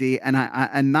every day, and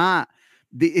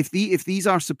if these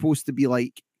are supposed to be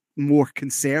like more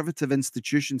conservative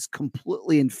institutions,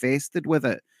 completely infested with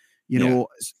it, you know,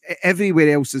 everywhere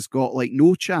else has got like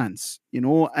no chance, you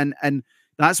know, and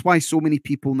that's why so many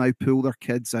people now pull their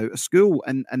kids out of school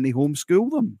and they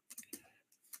homeschool them.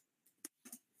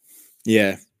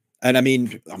 Yeah, and I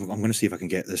mean, I'm going to see if I can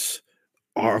get this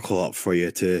article up for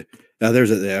you.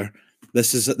 There's it there.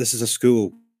 This is a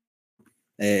school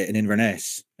in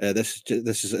Inverness. This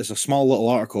is it's a small little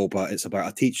article, but it's about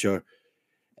a teacher.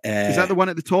 Is that the one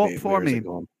at the top for where is me? it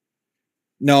gone?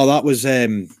 No, that was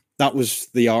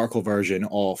the article version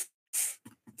of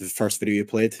the first video you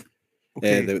played.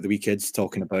 Okay. The wee kids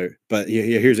talking about. But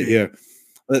here's it here.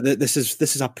 This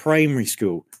is a primary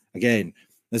school. Again,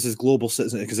 this is global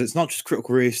citizen, because it's not just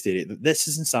critical race theory. This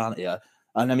is insanity.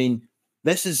 And I mean,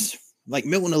 this is like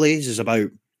Milton-Lees is about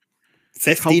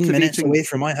 15 minutes away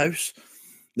from my house.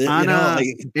 Anna,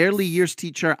 early years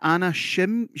teacher Anna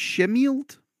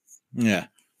Shimield. Yeah.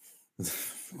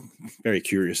 Very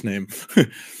curious name.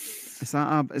 Is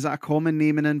that a common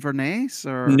name in Inverness?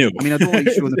 Or no? I mean, I don't like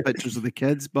showing the pictures of the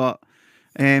kids, but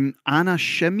Anna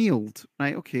Shimield.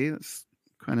 Right, okay, that's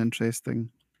quite an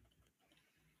interesting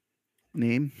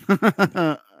name.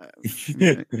 In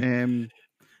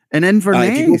Inverness.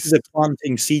 If you go to the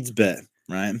planting seeds bit,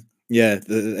 right? Yeah,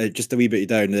 just a wee bit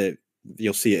down,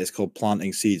 you'll see it. It's called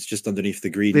planting seeds, just underneath the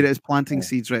green. There it is, planting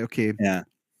seeds, right? Okay. Yeah.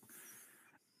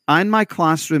 In my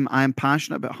classroom, I am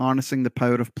passionate about harnessing the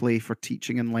power of play for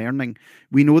teaching and learning.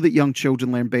 We know that young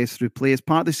children learn best through play. As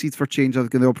part of the Seeds for Change, I've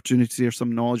got the opportunity to share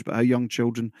some knowledge about how young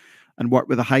children and work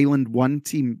with the Highland One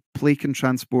team. Play can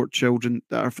transport children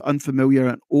that are unfamiliar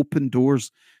and open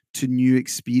doors to new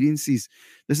experiences.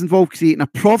 This involved creating a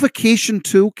provocation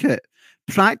toolkit,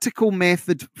 practical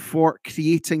method for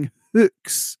creating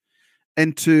hooks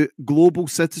into global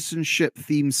citizenship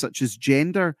themes such as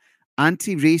gender,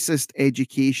 anti-racist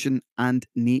education, and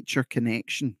nature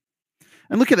connection.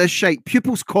 And look at this shite.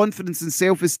 Pupils' confidence and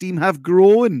self-esteem have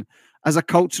grown as a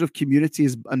culture of community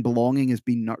and belonging has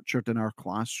been nurtured in our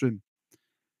classroom.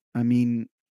 I mean,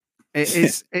 the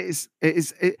thing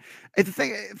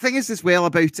is as well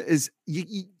about it is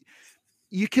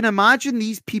you can imagine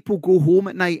these people go home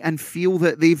at night and feel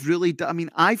that they've really I mean,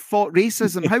 I fought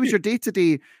racism. How was your day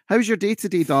today? How's your day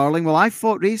today, darling? Well, I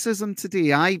fought racism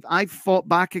today. I fought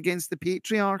back against the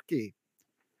patriarchy.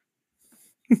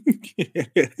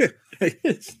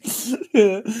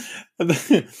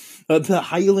 The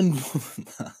Highland,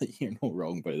 you're not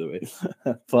wrong, by the way,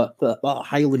 but that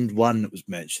Highland One that was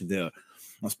mentioned there,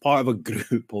 that's part of a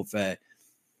group of I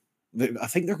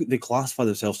think they classify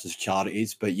themselves as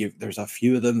charities, but there's a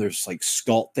few of them. There's like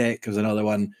Scott Deck is another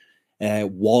one.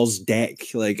 Was Deck,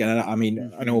 like, I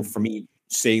mean, I know for me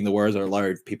saying the words out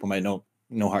loud, people might not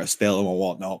know how to spell them or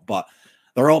whatnot, but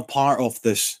they're all part of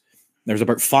this. There's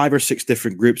about 5 or 6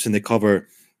 different groups, and they cover,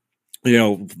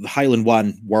 the Highland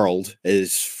One world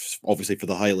is obviously for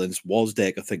the Highlands. Was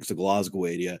Deck, I think, is the Glasgow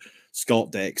area.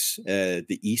 Scott Deck's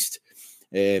the East,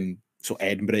 so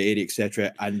Edinburgh area,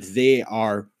 etc. And they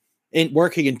are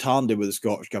working in tandem with the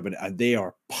Scottish government, and they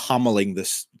are pummeling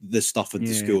this stuff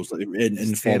into schools in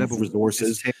the form of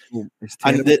resources. It's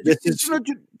terrible.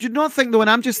 Do you not think, though,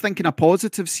 and I'm just thinking of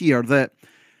positives here, that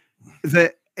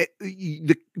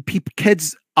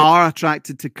kids are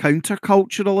attracted to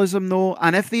counterculturalism, though,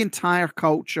 and if the entire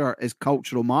culture is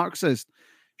cultural Marxist,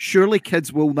 surely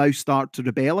kids will now start to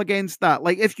rebel against that.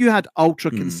 Like if you had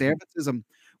ultra-conservatism,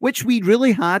 which we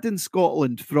really had in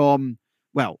Scotland for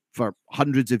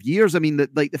hundreds of years. I mean, the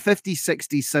 50s,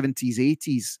 60s, 70s,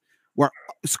 80s, where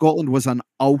Scotland was an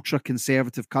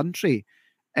ultra-conservative country.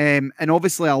 And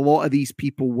obviously a lot of these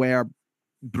people were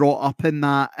brought up in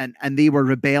that and they were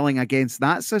rebelling against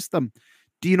that system.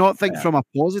 Do you not think from a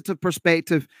positive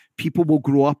perspective, people will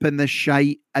grow up in this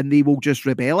shite and they will just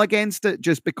rebel against it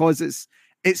just because it's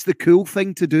the cool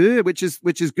thing to do, which is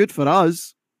good for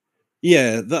us?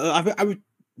 Yeah,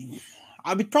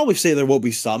 I would probably say there will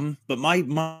be some, but my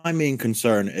main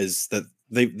concern is that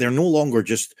they're no longer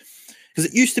just, because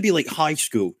it used to be like high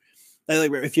school.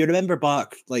 Like if you remember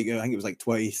back, like I think it was like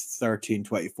 2013,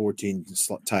 2014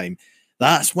 time,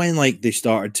 that's when like they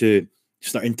started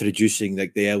introducing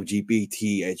like the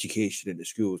LGBT education into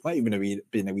schools. Might even have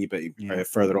been a wee bit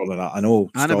further on than that. I know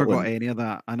I never got any of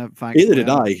that. Neither did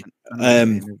I.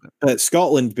 But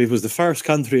Scotland was the first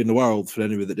country in the world, for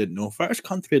anyone that didn't know, first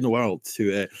country in the world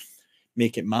to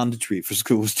make it mandatory for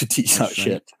schools to teach that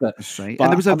shit. That's right. And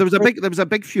there was a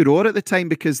big furore at the time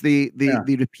because they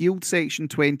repealed Section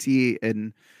 28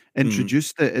 and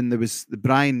introduced it, and there was the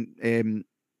Brian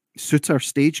Suter,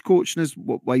 stagecoach, and his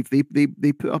wife. They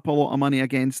put up a lot of money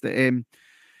against it. And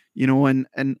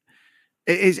the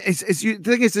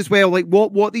thing is as well, like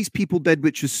what these people did,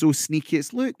 which was so sneaky.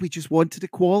 It's look, we just wanted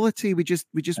equality. We just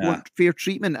want fair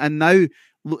treatment, and now it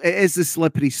is the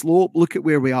slippery slope. Look at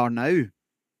where we are now.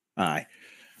 Aye,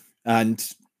 and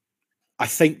I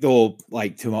think though,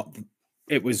 like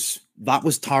that was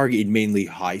targeted mainly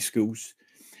high schools,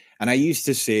 and I used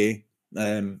to say,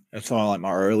 it's all like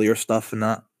my earlier stuff and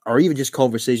that. or even just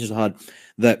conversations I had,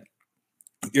 that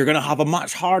you're going to have a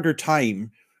much harder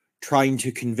time trying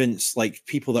to convince like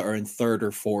people that are in third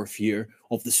or fourth year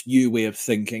of this new way of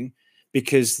thinking,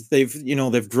 because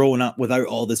they've grown up without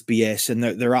all this BS, and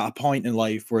they're at a point in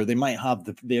life where they might have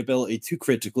the ability to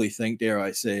critically think, dare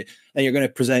I say, and you're going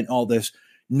to present all this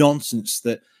nonsense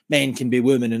that men can be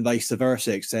women and vice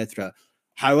versa, etc.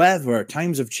 However,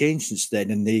 times have changed since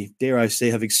then, and they, dare I say,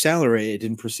 have accelerated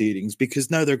in proceedings,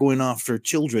 because now they're going after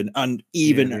children, and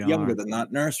even younger than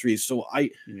that, nurseries. So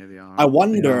I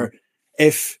wonder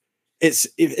if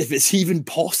it's even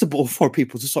possible for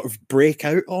people to sort of break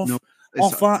out of that.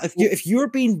 If you're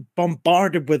being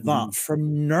bombarded with that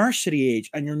from nursery age,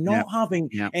 and you're not having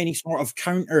any sort of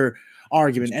counter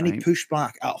argument, any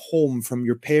pushback at home from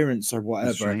your parents or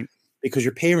whatever, because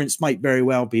your parents might very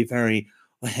well be very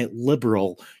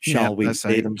liberal, shall we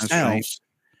say, themselves.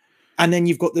 And then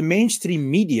you've got the mainstream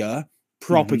media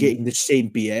propagating the same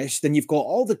BS. Then you've got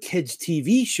all the kids'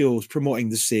 TV shows promoting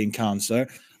the same cancer.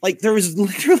 Like, there is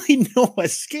literally no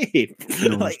escape.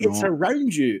 It's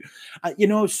around you,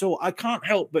 so I can't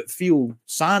help but feel,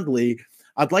 sadly,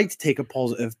 I'd like to take a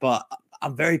positive, but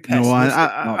I'm very pessimistic.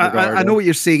 I know what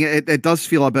you're saying. It does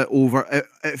feel a bit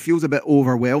it feels a bit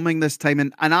overwhelming this time.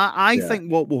 And I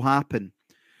think what will happen,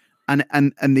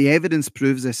 and the evidence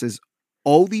proves this, is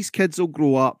all these kids will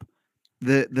grow up,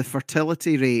 the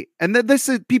fertility rate, and this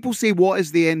is, people say, what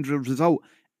is the end result?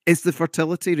 It's the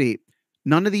fertility rate.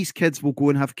 None of these kids will go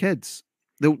and have kids.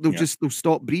 They'll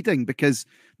stop breeding because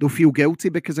they'll feel guilty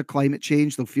because of climate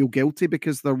change. They'll feel guilty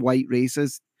because they're white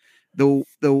racist. They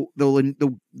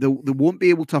won't be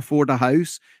able to afford a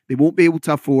house. They won't be able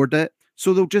to afford it.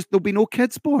 So there'll be no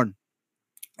kids born.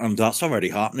 And that's already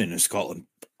happening in Scotland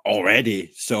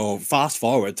already. So fast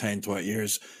forward 10, 20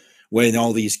 years, when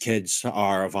all these kids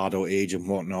are of adult age and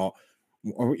whatnot,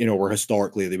 or, where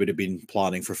historically they would have been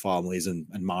planning for families and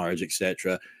marriage,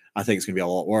 etc. I think it's going to be a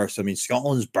lot worse. I mean,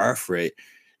 Scotland's birth rate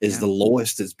is the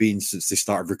lowest it's been since they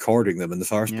started recording them in the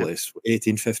first place,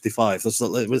 1855.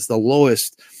 It was the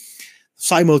lowest.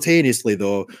 Simultaneously,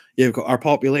 though, you've got our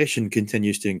population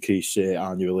continues to increase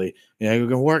annually. Yeah, we're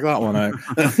going to work that one out.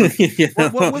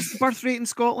 What was the birth rate in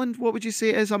Scotland? What would you say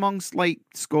it is amongst like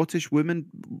Scottish women?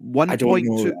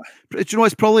 1.2.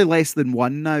 It's probably less than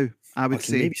 1 now. I would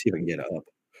say. Maybe see if I can get it up.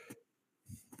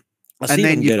 And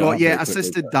then you've got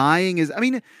assisted dying is. I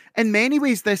mean, in many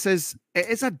ways, it is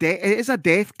a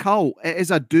death cult. It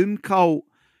is a doom cult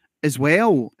as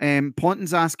well.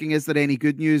 Ponton's asking, is there any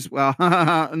good news? Well,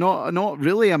 not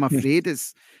really. I'm afraid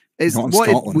it's what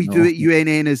Scotland, we do at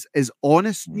UNN is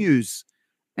honest news,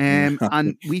 and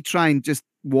we try and just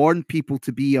warn people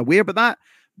to be aware. But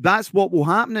that's what will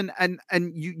happen, and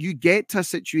you get to a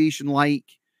situation like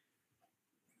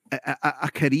a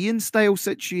Korean style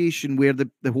situation where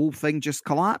the whole thing just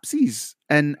collapses,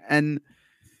 and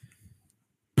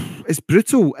it's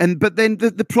brutal. But then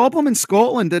the problem in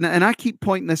Scotland, and I keep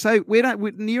pointing this out,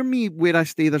 near me where I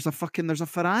stay, there's a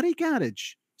Ferrari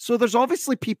garage. So there's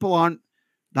obviously people aren't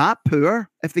that poor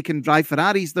if they can drive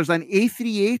Ferraris. There's an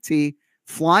A380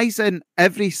 flies in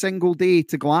every single day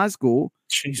to Glasgow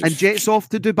and jets off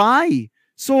to Dubai.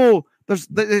 So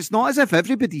it's not as if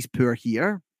everybody's poor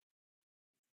here.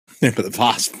 Yeah, but the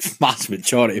vast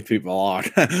majority of people are.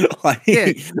 But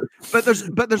this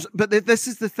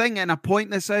is the thing, and I point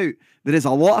this out. There is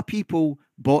a lot of people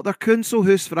bought their council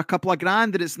house for a couple of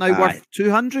grand, and it's now worth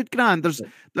 200 grand.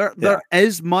 There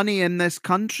is money in this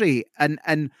country,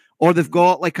 or they've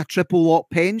got like a triple lock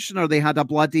pension, or they had a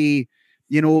bloody,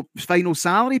 final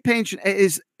salary pension.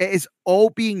 It is all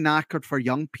being knackered for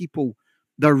young people.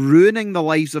 They're ruining the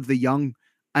lives of the young,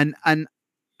 and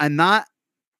that,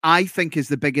 I think, is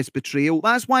the biggest betrayal.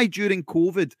 That's why during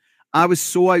COVID, I was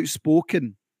so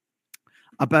outspoken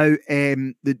about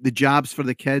the jabs for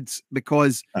the kids,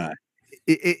 because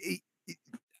it's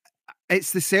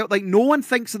the self. Like, no one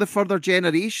thinks of the further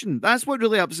generation. That's what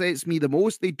really upsets me the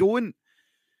most. They don't.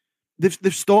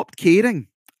 They've stopped caring,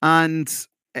 and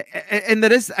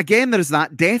there is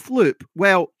that death loop.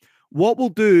 Well, what we'll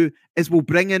do is we'll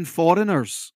bring in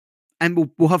foreigners,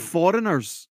 and we'll have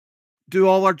foreigners do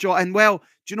all our job. And well,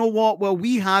 do you know what? Well,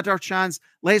 we had our chance.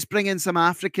 Let's bring in some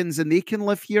Africans, and they can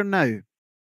live here now.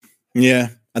 Yeah,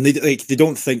 and they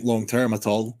don't think long term at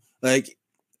all. Like,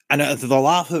 and they'll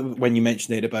laugh when you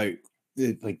mention it about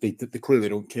like they clearly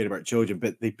don't care about children,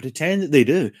 but they pretend that they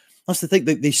do. That's the thing.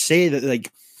 They say that,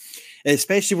 like,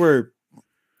 especially where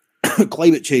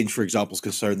climate change, for example, is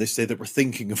concerned, they say that we're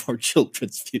thinking of our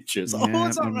children's futures. Yeah,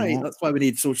 is that right? That's why we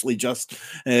need socially just,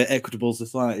 equitable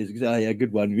societies. Yeah,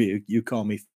 good one. You call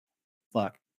me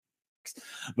fuck.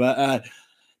 But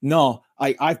No,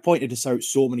 I've pointed this out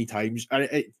so many times,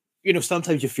 and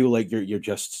sometimes you feel like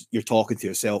you're talking to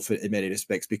yourself in many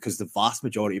respects, because the vast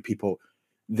majority of people,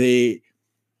 they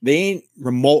ain't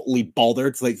remotely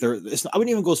bothered. Like I wouldn't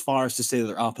even go as far as to say that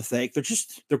they're apathetic.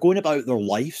 They're going about their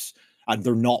lives and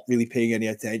they're not really paying any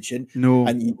attention. No,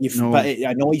 and no. But it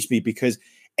annoys me because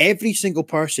every single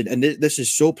person, and this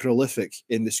is so prolific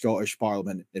in the Scottish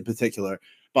Parliament in particular,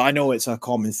 but I know it's a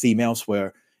common theme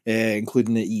elsewhere,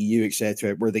 including the EU,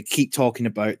 etc., where they keep talking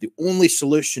about the only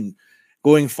solution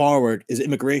going forward is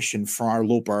immigration for our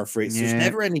low birth rates. Yeah. There's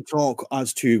never any talk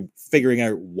as to figuring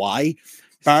out why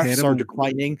births are terrible.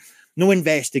 declining. No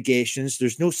investigations.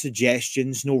 There's no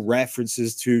suggestions, no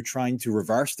references to trying to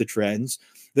reverse the trends.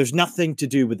 There's nothing to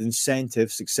do with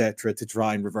incentives, etc., to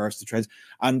try and reverse the trends.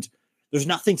 And there's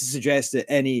nothing to suggest that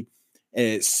any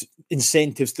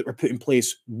incentives that were put in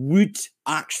place would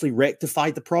actually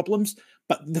rectify the problems.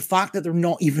 But the fact that they're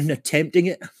not even attempting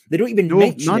it, they don't even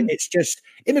mention it. It's just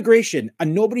immigration,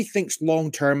 and nobody thinks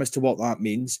long term as to what that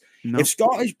means. No. If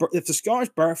the Scottish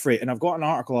birth rate, and I've got an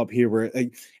article up here where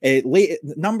the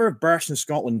number of births in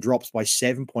Scotland drops by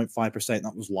 7.5%.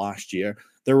 That was last year.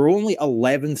 There were only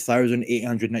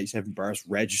 11,897 births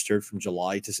registered from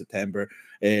July to September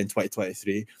in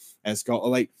 2023, and it's got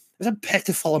it's a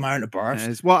pitiful amount of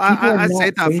births. Well, I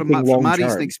said that from my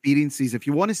recent experiences. If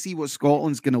you want to see what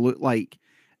Scotland's going to look like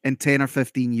in 10 or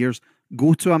 15 years,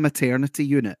 go to a maternity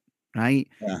unit, right?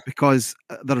 Yeah. Because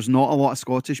there's not a lot of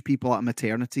Scottish people at a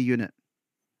maternity unit.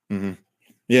 Mm-hmm.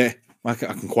 Yeah, I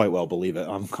can quite well believe it.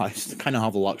 I kind of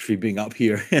have the luxury being up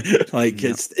here.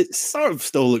 It sort of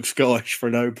still looks Scottish for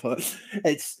now, but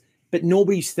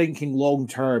nobody's thinking long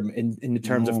term in the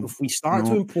terms of if we start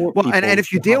to import people, and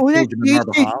if you deal with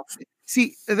it,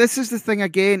 see, this is the thing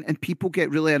again, and people get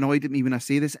really annoyed at me when I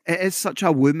say this. It is such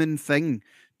a woman thing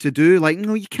to do. Like,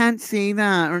 no, you can't say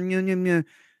that, or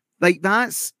like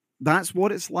that's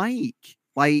what it's like.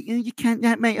 Like, you can't,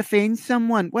 that might offend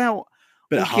someone. Well,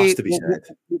 but it has to be said.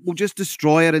 We'll just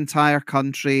destroy our entire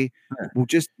country. Yeah.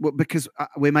 Because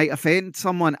we might offend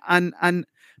someone,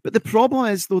 but the problem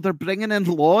is, though, they're bringing in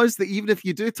laws that even if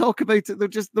you do talk about it,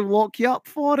 they'll lock you up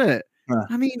for it.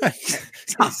 I mean,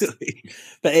 exactly.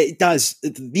 But it does.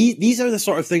 These are the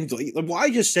sort of things. Like what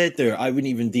I just said there, I wouldn't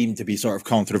even deem to be sort of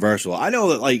controversial. I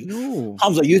know that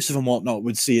Hamza Yusuf and whatnot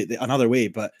would see it another way,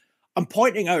 but I'm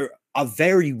pointing out a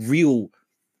very real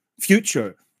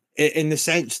future in the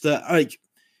sense that,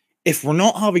 if we're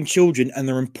not having children and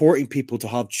they're importing people to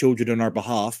have children on our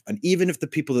behalf, and even if the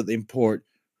people that they import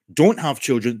don't have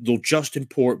children, they'll just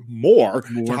import more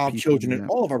to have children on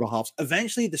all of our behalves.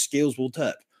 Eventually, the scales will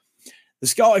tip. The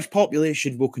Scottish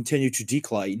population will continue to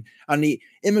decline, and the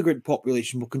immigrant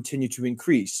population will continue to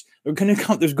increase. There's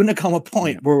going to come a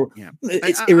point where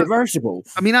it's irreversible.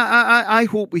 I mean, I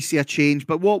hope we see a change.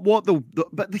 But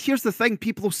but here's the thing: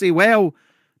 people will say, "Well,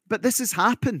 but this has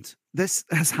happened. This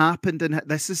has happened, and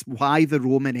this is why the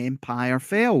Roman Empire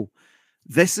fell.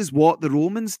 This is what the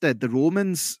Romans did. The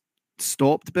Romans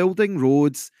stopped building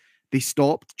roads. They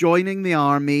stopped joining the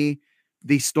army.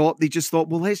 They just thought,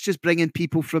 well, let's just bring in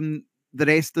people from the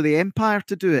rest of the empire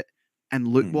to do it. And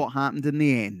look what happened in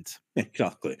the end.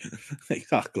 Exactly.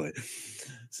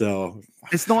 So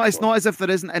it's not as if there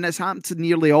isn't, and it's happened to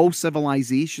nearly all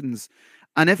civilizations.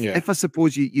 And if I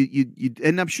suppose you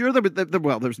and I'm sure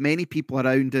there's many people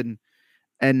around in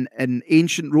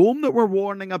ancient Rome that were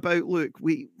warning about, look,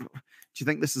 do you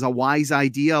think this is a wise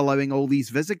idea, allowing all these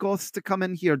Visigoths to come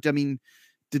in here? I mean,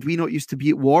 did we not used to be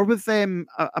at war with them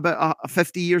about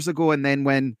 50 years ago? And then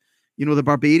when, the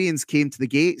barbarians came to the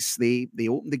gates, they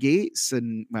opened the gates,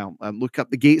 and look up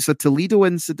the Gates of Toledo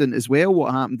incident as well,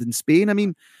 what happened in Spain. I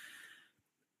mean,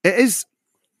 it is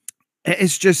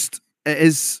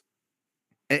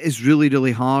really,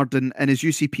 really hard. And as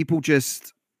you see, people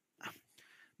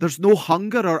there's no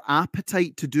hunger or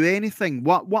appetite to do anything.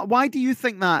 Why do you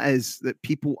think that is, that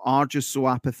people are just so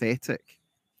apathetic?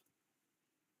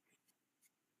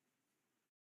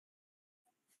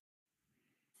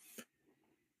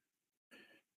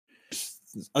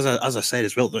 As I said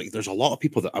as well, there's a lot of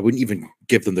people that I wouldn't even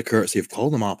give them the courtesy of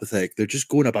calling them apathetic. They're just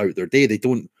going about their day. They're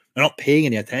not paying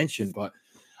any attention. But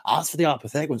as for the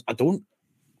apathetic ones, I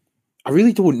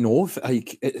really don't know if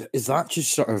is that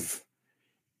just sort of,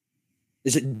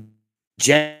 is it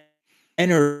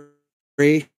generations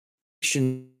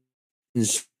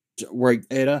where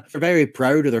they're very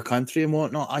proud of their country and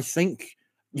whatnot? I think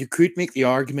you could make the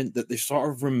argument that they sort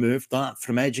of removed that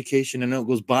from education, and it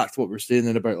goes back to what we're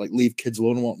saying about leave kids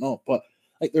alone and whatnot. But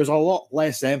there's a lot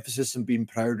less emphasis on being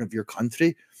proud of your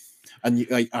country, and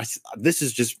this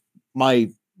is just my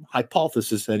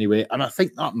hypothesis anyway, and I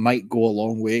think that might go a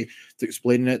long way to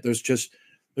explaining it.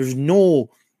 There's no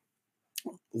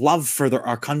love for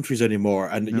our countries anymore,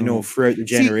 and you know, throughout the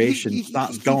generations,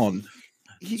 that's gone.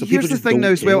 So Here's the thing now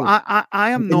as well.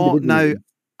 I am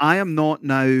not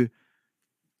now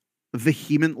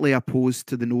vehemently opposed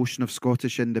to the notion of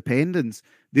Scottish independence.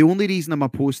 The only reason I'm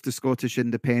opposed to Scottish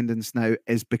independence now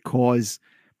is because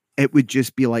it would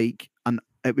just be like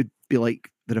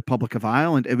the Republic of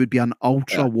Ireland. It would be an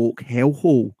ultra woke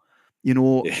hellhole. You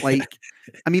know, like,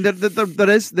 I mean, there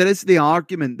is the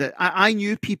argument that I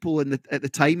knew people at the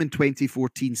time in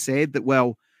 2014 said that,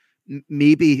 well,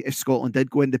 maybe if Scotland did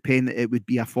go independent, it would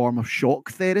be a form of shock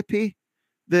therapy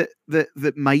that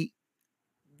might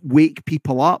wake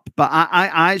people up. But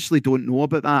I actually don't know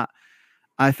about that.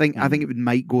 I think it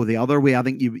might go the other way. I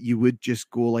think you would just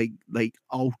go like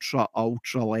ultra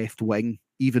left wing,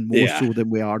 even more so than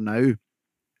we are now.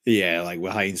 Yeah, like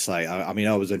with hindsight, I mean,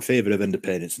 I was in favour of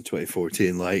independence in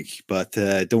 2014, but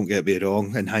don't get me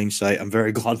wrong. In hindsight, I'm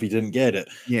very glad we didn't get it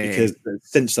because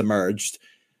since they merged,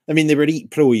 I mean, they were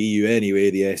pro EU anyway,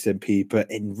 the SNP,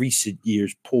 but in recent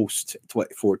years, post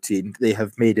 2014, they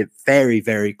have made it very,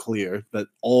 very clear that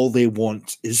all they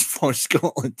want is for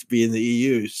Scotland to be in the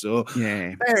EU. So,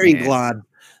 very glad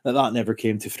that never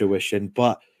came to fruition.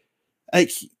 But like,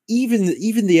 even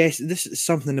this is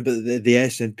something about the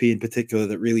SNP in particular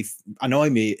that really annoy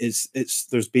me is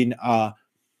there's been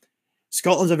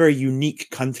Scotland's a very unique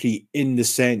country in the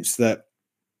sense that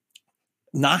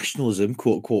nationalism,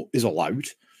 quote unquote, is allowed,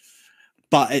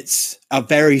 but it's a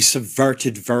very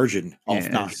subverted version of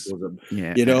nationalism.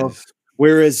 You know,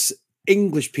 whereas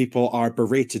English people are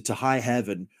berated to high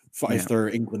heaven if they're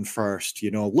England first,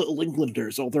 you know, little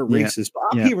Englanders, all they're racist.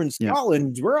 But up here in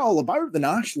Scotland, we're all about the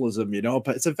nationalism, you know.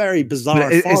 But it's a very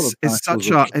bizarre form of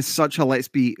nationalism. It's such a let's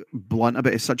be blunt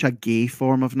about it, it's such a gay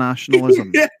form of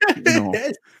nationalism. You know?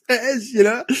 It is, you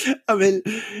know. I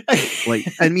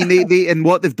mean, they and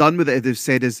what they've done with it, they've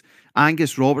said is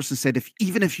Angus Robertson said,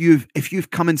 if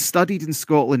you've come and studied in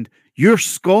Scotland, you're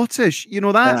Scottish. You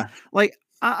know that, like.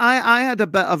 I had a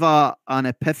bit of an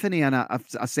epiphany, and I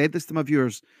said this to my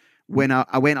viewers when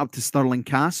I went up to Stirling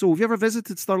Castle. Have you ever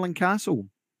visited Stirling Castle?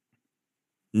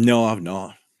 No, I've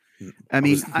not. I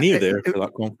mean, was near there for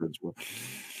that conference.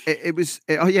 It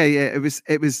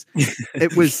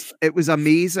was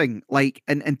amazing. Like,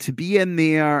 and to be in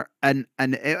there, and I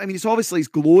mean, it's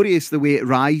glorious the way it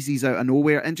rises out of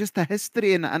nowhere, and just the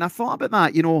history, and I thought about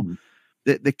that, you know.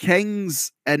 The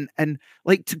kings and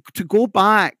like to go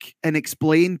back and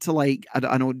explain to, like,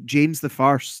 I know James the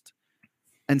First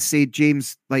and say,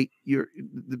 James, like, you're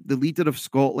the leader of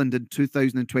Scotland in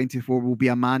 2024 will be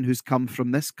a man who's come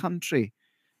from this country,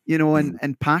 you know,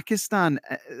 and Pakistan,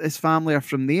 his family are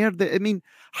from there. I mean,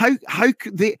 how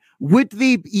would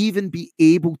they even be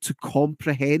able to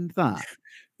comprehend that?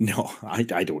 No, I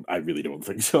don't. I really don't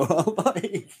think so.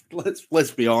 Like, let's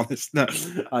be honest. No,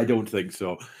 I don't think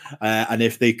so. And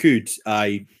if they could,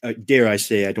 I dare I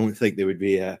say, I don't think they would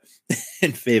be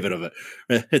in favour of it.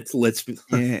 And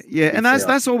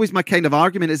that's always my kind of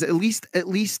argument. Is at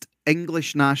least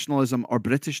English nationalism or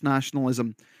British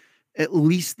nationalism, at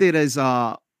least there is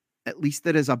a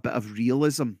bit of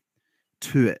realism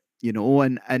to it, you know.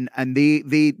 And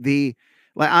they.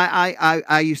 Like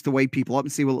I used to wake people up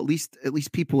and say, well, at least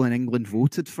people in England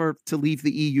voted to leave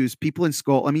the EU's people in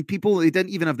Scotland. I mean, they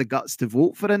didn't even have the guts to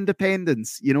vote for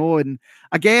independence, you know. And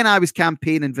again, I was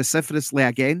campaigning vociferously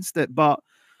against it. But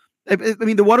I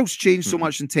mean, the world's changed so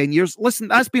much in 10 years. Listen,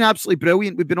 that's been absolutely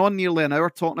brilliant. We've been on nearly an hour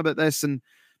talking about this, and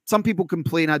some people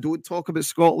complain I don't talk about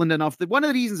Scotland enough. One of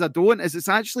the reasons I don't is it's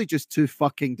actually just too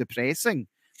fucking depressing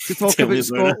to talk about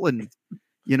Scotland.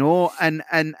 You know, and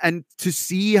to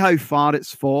see how far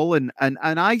it's fallen, and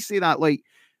I say that, like,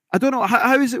 I don't know,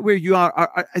 how is it where you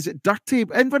are? Is it dirty?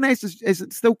 Inverness, is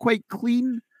it still quite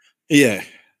clean? Yeah,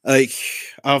 like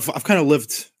I've kind of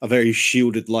lived a very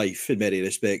shielded life in many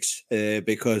respects,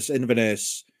 because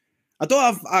Inverness, I don't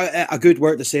have a good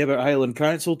word to say about Highland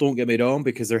Council. Don't get me wrong,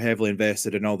 because they're heavily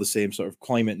invested in all the same sort of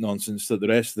climate nonsense that the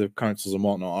rest of the councils and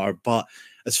whatnot are. But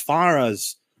as far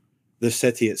as the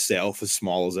city itself, as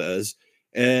small as it is,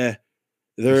 they're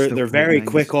very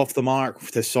quick off the mark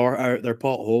to sort out their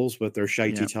potholes with their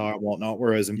shitey tar and whatnot.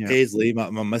 Whereas in Paisley,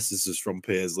 my missus is from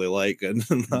Paisley, like, and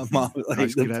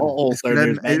the potholes are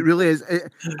there. It really is.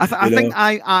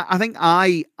 I think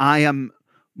I am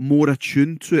more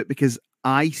attuned to it because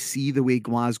I see the way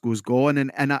Glasgow's gone,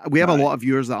 and we have a lot of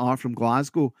viewers that are from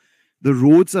Glasgow. The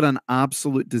roads are an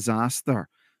absolute disaster.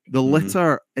 The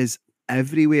litter is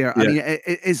everywhere. I mean,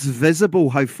 it's visible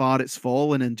how far it's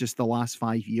fallen in just the last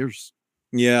 5 years.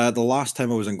 Yeah, the last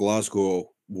time I was in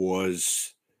Glasgow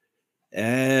was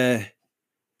Oh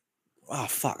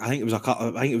fuck! I think it was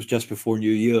I think it was just before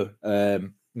New Year. I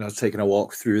was taking a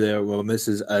walk through there with my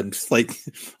missus, and like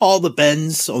all the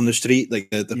bins on the street, like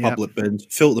the public bins,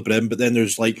 filled to the brim. But then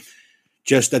there's like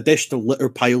just additional litter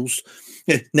piles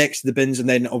next to the bins, and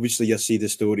then obviously you see the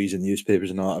stories in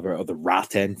newspapers and all about the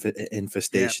rat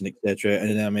infestation, etc.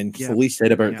 And I mean, police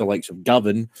said about the likes of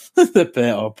Govan, the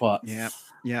better part. Yeah.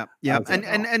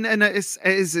 And it is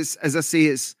as I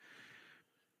say,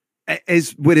 it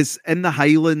is whereas in the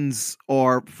Highlands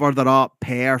or further up,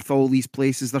 Perth, all these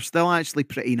places, they're still actually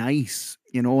pretty nice,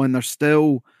 and they're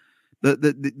still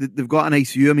they've got a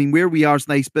nice view. I mean, where we are is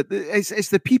nice, but it's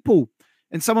the people.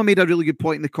 And someone made a really good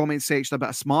point in the comment section about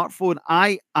a smartphone.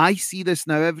 I see this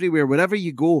now everywhere. Wherever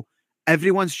you go,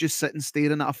 everyone's just sitting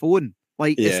staring at a phone.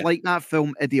 Like it's like that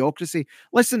film Idiocracy.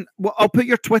 Listen, I'll put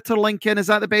your Twitter link in. Is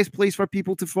that the best place for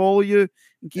people to follow you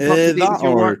and keep up to date with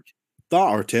your work? That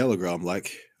or Telegram.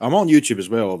 Like I'm on YouTube as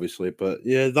well, obviously, but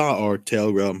yeah, that or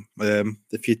Telegram.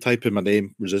 If you type in my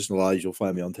name, Resisting the Lies, you'll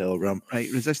find me on Telegram. Right,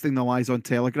 Resisting the Lies on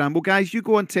Telegram. Well, guys, you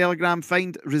go on Telegram,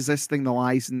 find Resisting the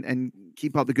Lies, and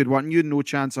keep up the good work. And you and No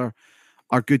Chance are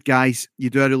good guys. You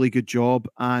do a really good job,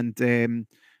 and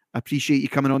I appreciate you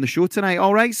coming on the show tonight.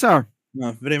 All right, sir.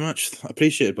 No, very much. I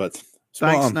appreciate it, bud.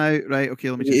 Thanks. Now, right? Okay,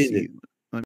 let me just see.